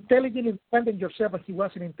 intelligently defending yourself, but he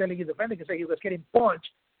wasn't intelligently defending himself. He was getting punched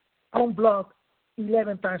on block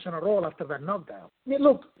 11 times in a row after that knockdown. I mean,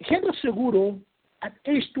 look, Henry Cejudo, at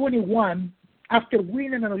age 21, after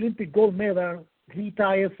winning an Olympic gold medal,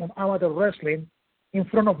 retired from amateur wrestling in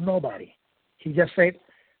front of nobody. He just said,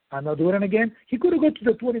 I'm not doing it again. He could have gone to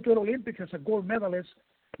the 2012 Olympics as a gold medalist.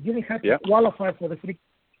 He didn't have to qualify for the free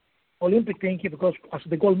Olympic thing because as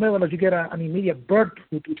the gold medalist, you get an immediate berth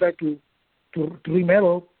to try to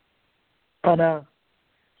remedal. And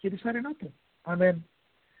he decided not to. And then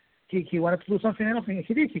he wanted to do something else, and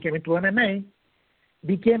he did. He came into MMA,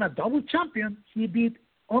 became a double champion. He beat,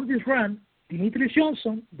 on this run, Demetrius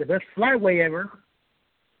Johnson, the best flyweight ever,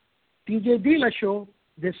 TJ Dillashaw,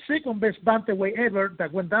 the second best bantamweight ever,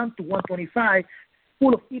 that went down to 125,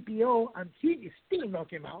 full of EPO, and he still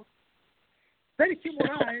knocked him out. Sergio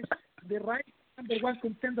Moraes, the right number one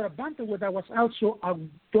contender at bantamweight, that was also a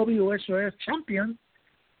WSOS champion,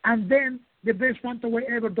 and then the best bantamweight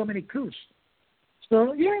ever, Dominic Cruz.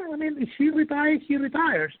 So, yeah, I mean, if he retires, he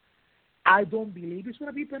retires. I don't believe it's going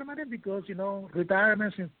to be permanent because,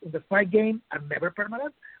 retirements in the fight game are never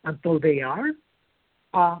permanent until they are.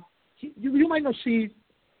 You might not see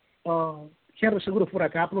Henry Cejudo for a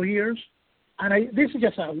couple of years. And this is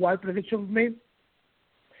just a wild prediction of me.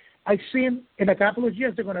 I think in a couple of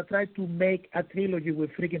years they're going to try to make a trilogy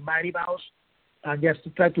with freaking Mighty Mouse and just to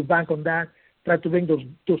try to bank on that, try to bring those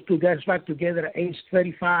two guys back together at age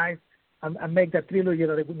 35 and make that trilogy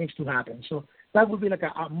that it needs to happen. So that would be like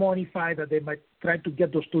a money fight that they might try to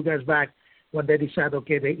get those two guys back when they decide,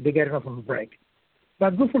 okay, they get enough of a break.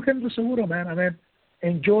 But good for Henry Cejudo, man. I mean,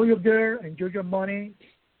 enjoy your girl, enjoy your money,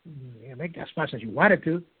 make as much as you wanted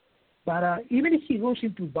to. But even if he goes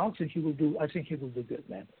into boxing, I think he will do good,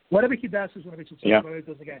 man. Whatever he does is going to be successful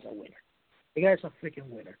because the guy's a winner. The guy's a freaking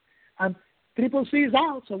winner. And Triple C is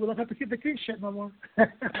out, so we don't have to hit the cringe shit no more.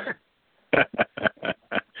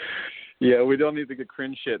 Yeah, we don't need to get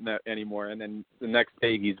cringe shit anymore. And then the next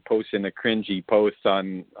day he's posting a cringy post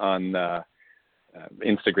on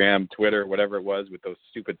Instagram, Twitter, whatever it was, with those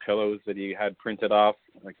stupid pillows that he had printed off.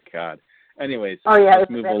 Oh, my God. Anyways,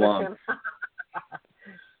 let's move along.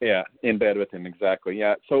 Yeah, in bed with him, exactly.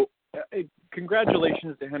 Yeah, so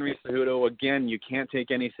congratulations to Henry Cejudo. Again, you can't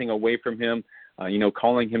take anything away from him.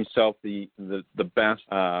 Calling himself the best.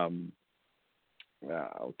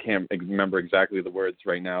 Can't remember exactly the words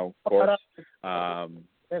right now. Of course. He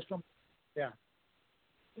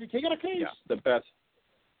got a case. Yeah, the best.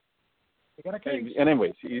 He got a case. And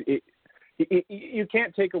anyways, you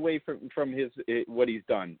can't take away from his what he's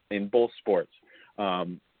done in both sports.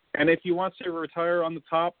 And if he wants to retire on the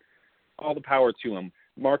top, all the power to him.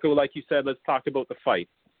 Marco, like you said, let's talk about the fight.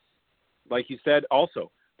 Like you said,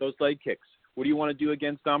 also, those leg kicks. What do you want to do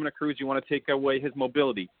against Dominic Cruz? You want to take away his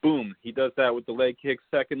mobility. Boom. He does that with the leg kicks.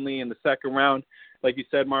 Secondly, in the second round, like you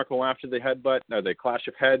said, Marco, after the headbutt, or the clash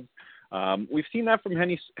of heads, we've seen that from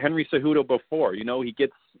Henry Cejudo before. He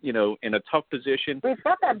gets, in a tough position,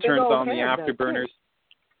 turns on the afterburners.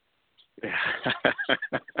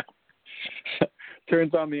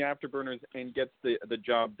 Turns on the afterburners and gets the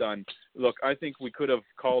job done. Look, I think we could have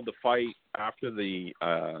called the fight after the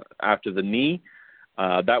knee.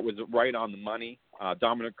 That was right on the money.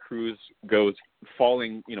 Dominic Cruz goes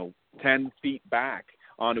falling, 10 feet back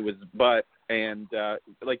onto his butt, and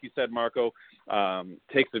like you said, Marco,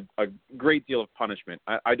 takes a great deal of punishment.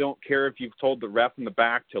 I don't care if you've told the ref in the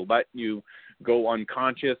back to let you go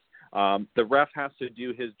unconscious. The ref has to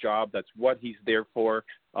do his job. That's what he's there for.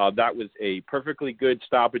 That was a perfectly good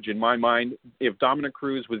stoppage in my mind. If Dominic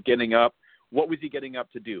Cruz was getting up, what was he getting up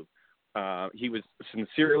to do? He was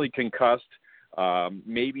sincerely concussed.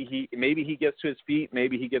 Maybe he gets to his feet.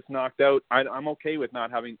 Maybe he gets knocked out. I'm okay with not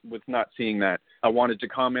seeing that. I wanted to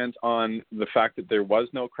comment on the fact that there was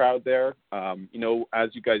no crowd there. As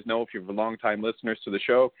you guys know, if you're longtime listeners to the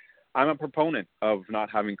show, I'm a proponent of not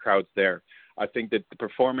having crowds there. I think that the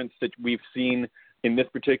performance that we've seen in this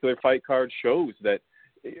particular fight card shows that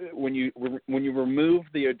when you remove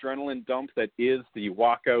the adrenaline dump that is the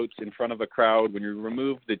walkouts in front of a crowd, when you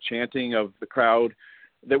remove the chanting of the crowd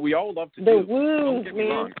that we all love to do. Don't get me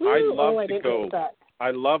wrong.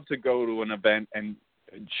 I love to go to an event and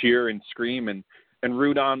cheer and scream and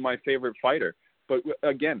root on my favorite fighter. But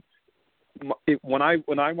again, when I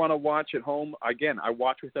want to watch at home, again, I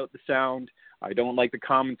watch without the sound. I don't like the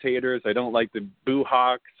commentators. I don't like the boo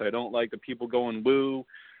hawks. I don't like the people going woo.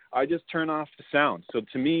 I just turn off the sound. So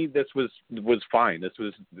to me, this was fine.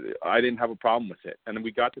 I didn't have a problem with it. And then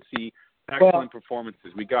we got to see excellent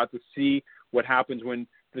performances. We got to see what happens when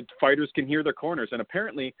the fighters can hear their corners, and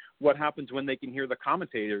apparently what happens when they can hear the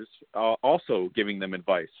commentators also giving them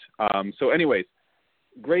advice. So anyways,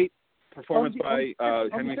 great performance by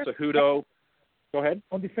Henry Cejudo. Go ahead.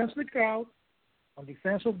 On defense of the crowd, on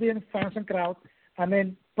defense of the fans and crowd, and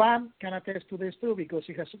then Pam can attest to this too because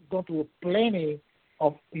he has gone to plenty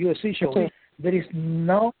of UFC shows. Okay. There is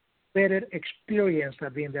no better experience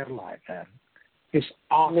than being there live, man. It's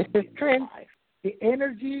awesome. The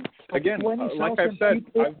energy again, like I've said,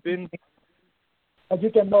 people, I've been.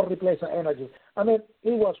 You cannot replace the energy. I mean,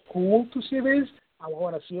 it was cool to see this. I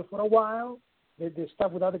want to see it for a while. The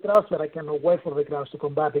stuff without the crowds, but I cannot wait for the crowds to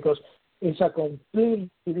come back because it's a completely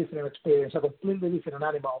different experience, a completely different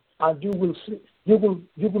animal, and you will see, you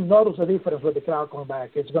will notice the difference when the crowd comes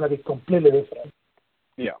back. It's going to be completely different.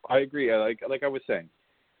 Yeah, I agree. Like I was saying,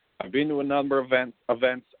 I've been to a number of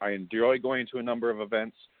events. I enjoy going to a number of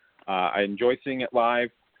events. I enjoy seeing it live.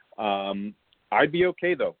 I'd be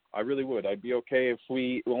okay, though. I really would. I'd be okay if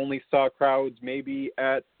we only saw crowds maybe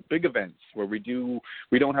at big events where we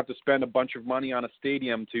don't have to spend a bunch of money on a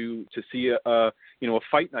stadium to see a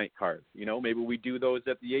fight night card. Maybe we do those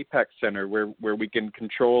at the Apex Center where we can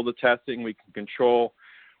control the testing, we can control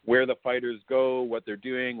where the fighters go, what they're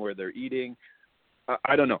doing, where they're eating.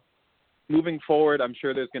 I don't know. Moving forward, I'm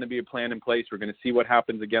sure there's going to be a plan in place. We're going to see what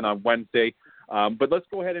happens again on Wednesday. But let's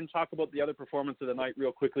go ahead and talk about the other performance of the night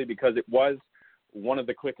real quickly because it was one of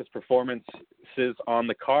the quickest performances on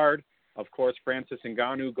the card. Of course, Francis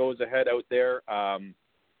Ngannou goes ahead out there and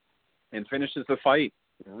finishes the fight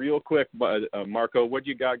real quick. But Marco, what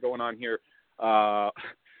you got going on here?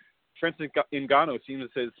 Francis Ngannou seems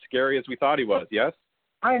as scary as we thought he was, yes?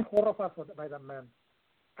 I am horrified by that man.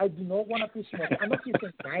 I do not want to piss him off. I know he's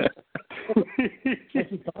nice.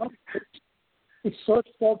 He's so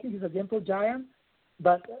spoken. He's a gentle giant.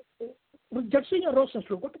 But Jairzinho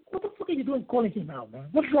Rozenstruik, what the fuck are you doing calling him out, man?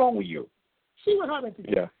 What's wrong with you? See what happened to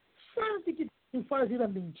you. Yeah. 75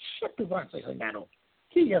 didn't mean shit to Francis Ngannou.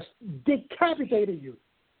 He just decapitated you.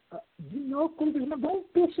 Don't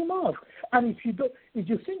piss him off. And if you think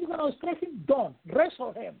you're going to strike him, don't.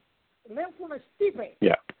 Wrestle him. Learn from Stipe.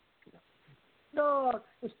 Yeah. No,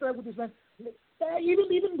 strike with this man.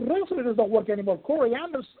 Even wrestlers don't work anymore. Corey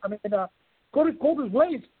Colby's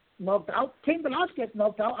Blades knocked out. Cain Velasquez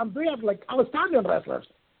knocked out. And they have outstanding wrestlers.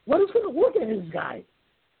 What is going to work in this guy?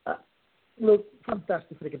 Look,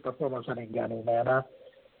 fantastic freaking performance on Ngannou, man.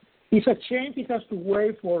 It's a shame he has to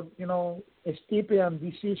wait for, Stipe and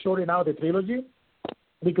DC sorting out the trilogy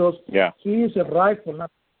because he is a rightful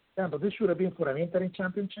number. This should have been for an interim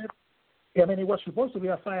championship. I mean, it was supposed to be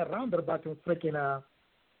a 5-rounder back in freaking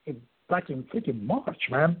March,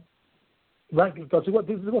 man. Right, because this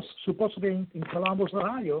was supposed to be in Columbus,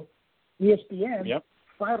 Ohio. ESPN,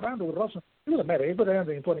 5-rounder with Rosen. It doesn't matter. It would have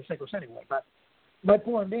ended in 20 seconds anyway. But my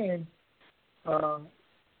point being, sit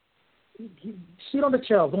on the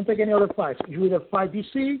shelf. Don't take any other fights. You either fight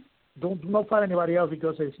DC, do not fight anybody else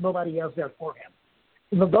because there's nobody else there for him.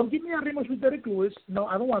 Don't give me a rematch with Derek Lewis. No,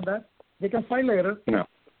 I don't want that. They can fight later. No.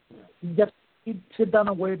 Just sit down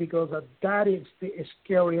and wait because that is the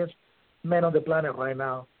scariest man on the planet right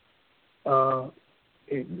now.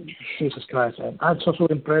 Jesus Christ, man. I'm so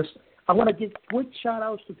impressed. I want to give quick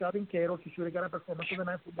shout-outs to Calvin Cater. He should have got a performance of the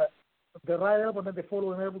night from the right elbow and then the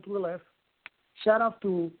following elbow to the left. Shout-out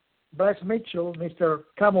to Bryce Mitchell, Mr.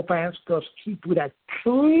 Camel Pants, because he put a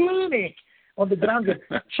clinic on the ground.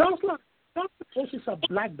 Charles is a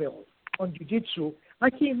black belt on jiu-jitsu.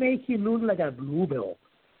 Like he made him look like a blue belt.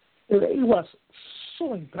 It was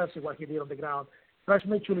so impressive what he did on the ground. Bryce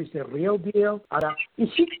Mitchell is the real deal. If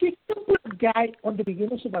he can put a guy on the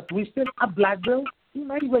beginnings of a twister, a black belt,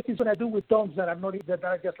 imagine what he's going to do with tongues that are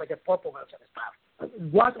just like a purple belt and stuff.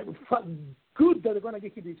 What good that they're going to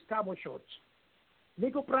give him these cowboy shorts.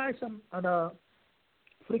 Nico Price and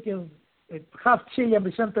freaking half Chilean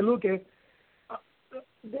Vicente Luque.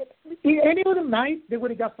 Any other night, they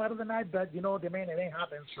would have got fight of the night, but, the main event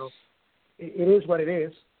happened, so it is what it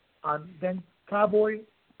is. And then Cowboy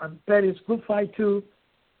and Pettis, good fight too.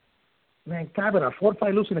 Man, Cowboy, a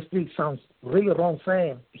 4-5 losing streak sounds really wrong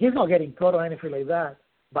saying. He's not getting caught or anything like that.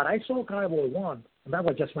 But I saw Cowboy won, and that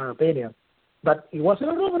was just my opinion. But it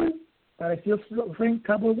wasn't a robbery, but I still think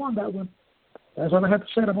Cowboy won that one. That's what I have to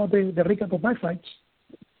say about the recap of my fights.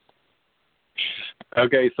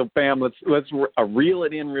 Okay, so Pam, let's reel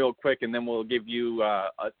it in real quick, and then we'll give you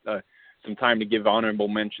some time to give honorable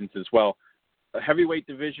mentions as well. Heavyweight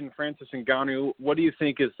division, Francis Ngannou. What do you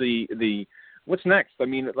think is the what's next? I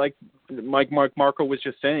mean, like Marco was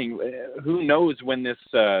just saying, who knows when this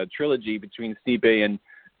trilogy between Stipe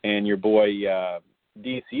and your boy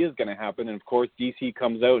DC is going to happen. And, of course, DC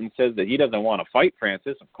comes out and says that he doesn't want to fight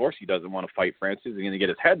Francis. Of course he doesn't want to fight Francis. He's going to get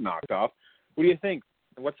his head knocked off. What do you think?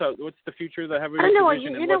 What's the future of the heavyweight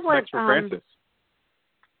division, and what's next for Francis?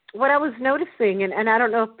 What I was noticing, and I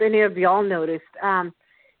don't know if any of y'all noticed,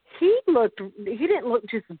 he didn't look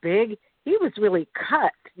just big. He was really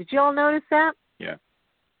cut. Did y'all notice that? Yeah.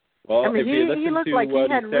 Well, I mean, he looked like he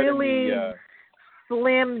had really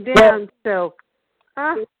slimmed down. So,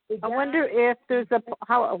 I wonder if there's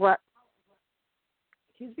what?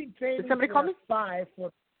 He's been training. Did somebody call me?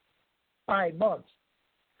 For 5 months,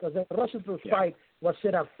 because the Rosenstruck fight was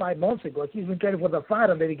set up 5 months ago. He's been training for the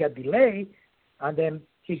fight, and then he got delayed, and then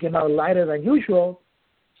he came out lighter than usual.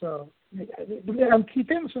 So, he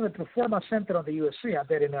trains in the Performance Center of the UFC out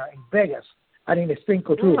there in Vegas, and in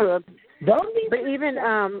Stinko too. But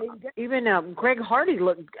even Greg Hardy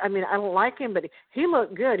looked. I mean, I don't like him, but he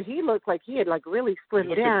looked good. He looked like he had really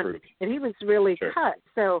slimmed down, improved. And he was really Sure. cut.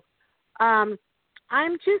 So, I'm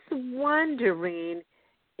just wondering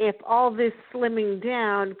if all this slimming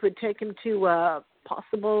down could take him to a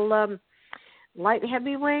possible light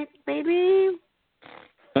heavyweight, maybe.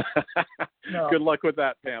 No. Good luck with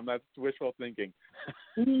that, Pam. That's wishful thinking.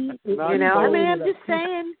 I mean, I'm just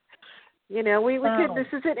saying. We could. This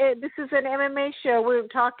is an MMA show. We're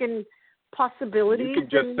talking possibilities. You can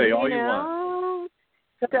just say all you want.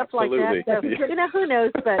 Stuff Absolutely. like that. So, who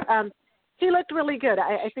knows? But he looked really good.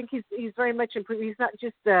 I think he's very much improved. He's not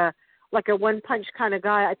just like a one punch kind of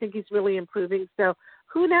guy. I think he's really improving. So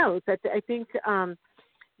who knows? I think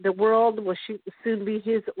the world will soon be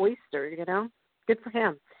his oyster. Good for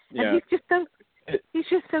him. Yeah. And he's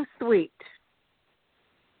just so sweet.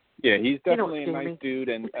 Yeah, he's definitely a nice dude,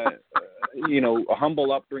 and a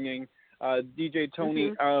humble upbringing. DJ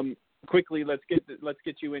Tony, quickly, let's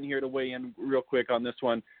get you in here to weigh in real quick on this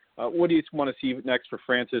one. What do you want to see next for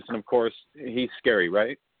Francis? And of course, he's scary,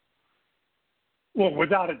 right? Well,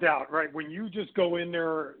 without a doubt, right? When you just go in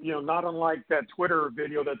there, not unlike that Twitter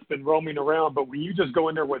video that's been roaming around, but when you just go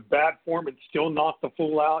in there with bad form and still knock the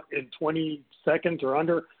fool out in 20 seconds or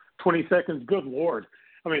under 20 seconds, good Lord.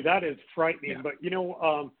 I mean, that is frightening.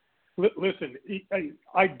 Yeah. But, listen,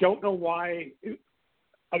 I don't know why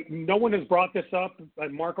no one has brought this up.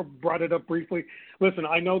 Marco brought it up briefly. Listen,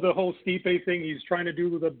 I know the whole Stipe thing. He's trying to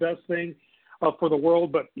do the best thing for the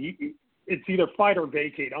world, but it's either fight or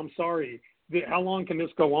vacate. I'm sorry. How long can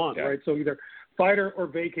this go on, right? So either fight or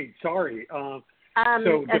vacate. Sorry. So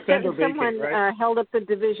defend or vacate, someone right? held up the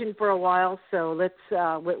division for a while, so let's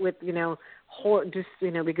because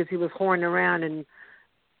he was whoring around and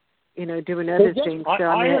doing other things. So,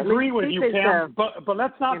 I agree with you, Pam. But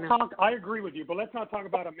let's not talk. I agree with you, but let's not talk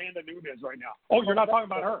about Amanda Nunes right now. Oh, you're not talking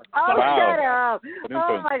about her. Oh, wow. Shut up!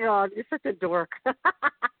 Oh my God, you're such a dork.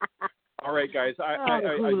 All right, guys.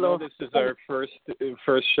 I know this is our first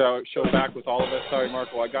show back with all of us. Sorry,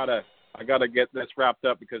 Marco. I gotta get this wrapped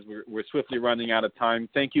up because we're swiftly running out of time.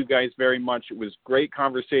 Thank you guys very much. It was great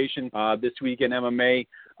conversation this week in MMA.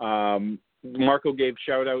 Marco gave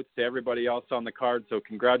shout-outs to everybody else on the card, so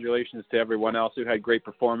congratulations to everyone else who had great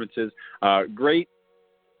performances.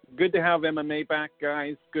 Good to have MMA back,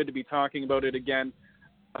 guys. Good to be talking about it again.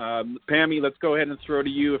 Pammy, let's go ahead and throw to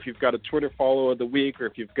you if you've got a Twitter follow of the week or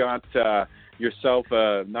if you've got yourself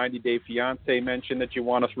a 90-Day Fiancé mention that you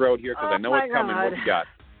want to throw out here because I know it's coming. What you got?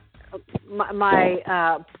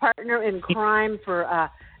 My partner in crime for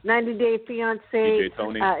 90-Day Fiancé, DJ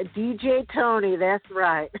Tony. DJ Tony, that's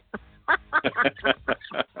right.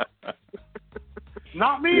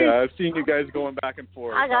 Not me. Yeah, I've seen you guys going back and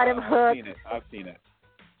forth. I got him hooked. I've seen it.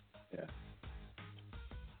 Yeah.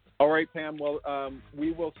 All right, Pam. Well,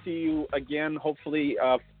 we will see you again, hopefully,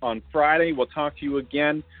 on Friday. We'll talk to you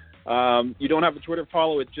again. You don't have a Twitter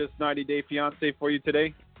follow. It's just 90-Day Fiancé for you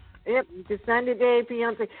today? Yep, just 90-Day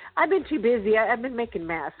Fiancé. I've been too busy. I've been making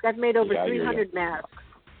masks. I've made over 300 masks.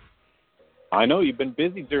 I know you've been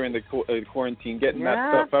busy during the quarantine getting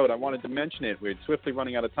that stuff out. I wanted to mention it. We're swiftly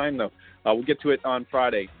running out of time, though. We'll get to it on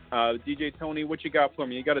Friday. DJ Tony, what you got for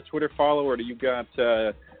me? You got a Twitter follow, or do you got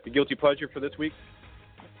a guilty pleasure for this week?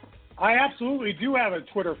 I absolutely do have a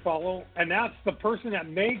Twitter follow, and that's the person that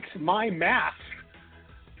makes my mask.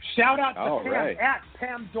 Shout out to Pam at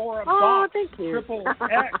Pandora Box, thank you. Triple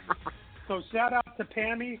X. So shout out to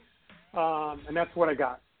Pammy, and that's what I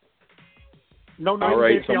got. No, all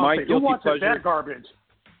right, so my Who guilty wants pleasure. That garbage?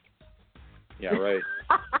 Yeah, right.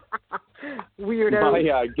 Weirdo.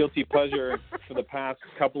 My guilty pleasure for the past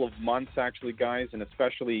couple of months, actually, guys, and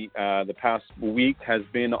especially the past week, has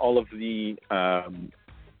been all of the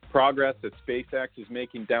progress that SpaceX is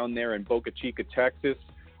making down there in Boca Chica, Texas.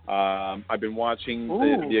 I've been watching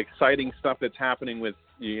the exciting stuff that's happening with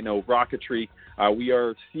rocketry. We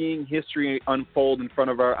are seeing history unfold in front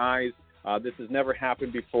of our eyes. This has never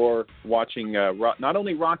happened before, watching not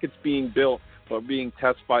only rockets being built, but being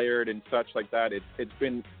test-fired and such like that. It's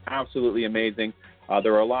been absolutely amazing.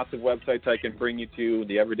 There are lots of websites I can bring you to,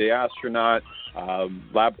 The Everyday Astronaut,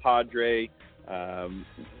 Lab Padre,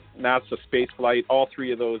 NASA Spaceflight. All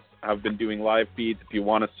three of those have been doing live feeds. If you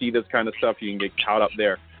want to see this kind of stuff, you can get caught up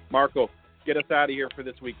there. Marco, get us out of here for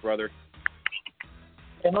this week, brother.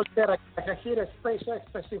 And not that I hear SpaceX,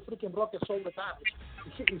 I see freaking rockets all the time.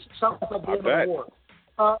 It sounds like the end of the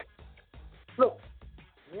war. Look,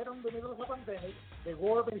 we're in the middle of a pandemic. The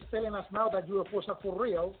world is telling us now that UFOs are for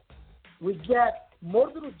real. We get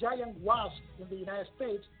murderous giant wasps in the United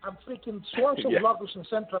States and freaking swarms of locusts in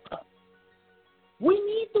Central America. We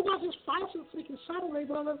need to watch these files on freaking Saturday,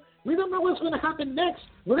 brother. We don't know what's going to happen next.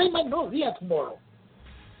 We might not be here tomorrow.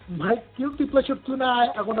 My guilty pleasure tonight,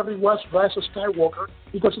 I'm going to rewatch Rise of Skywalker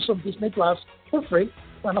because it's on Disney Plus for free.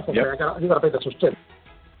 Well, not for free. You got to pay the subscription.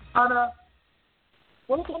 And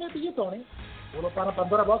follow Tony at Tony. Follow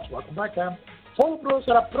Pandora Box. Welcome back, Cam. Follow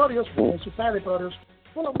producer at Proteus. Follow Proteus.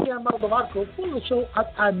 Follow me and Marco Marco. Follow the show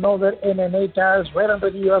at Another MMA Cast. Right on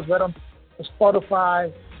reviews. Right on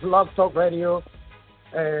Spotify, Blog Talk Radio,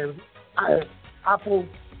 Apple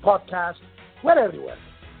Podcast. We're everywhere.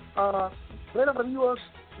 Right on reviews.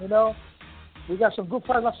 We got some good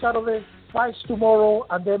fights last Saturday, fights tomorrow,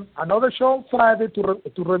 and then another show Friday to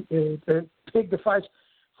take the fights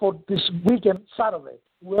for this weekend, Saturday.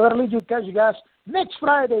 We'll leave you guys next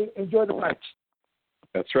Friday. Enjoy the fights.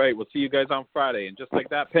 That's right. We'll see you guys on Friday. And just like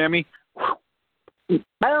that, Pammy.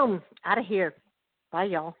 Boom. Out of here. Bye,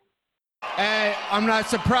 y'all. Hey, I'm not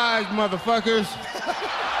surprised, motherfuckers.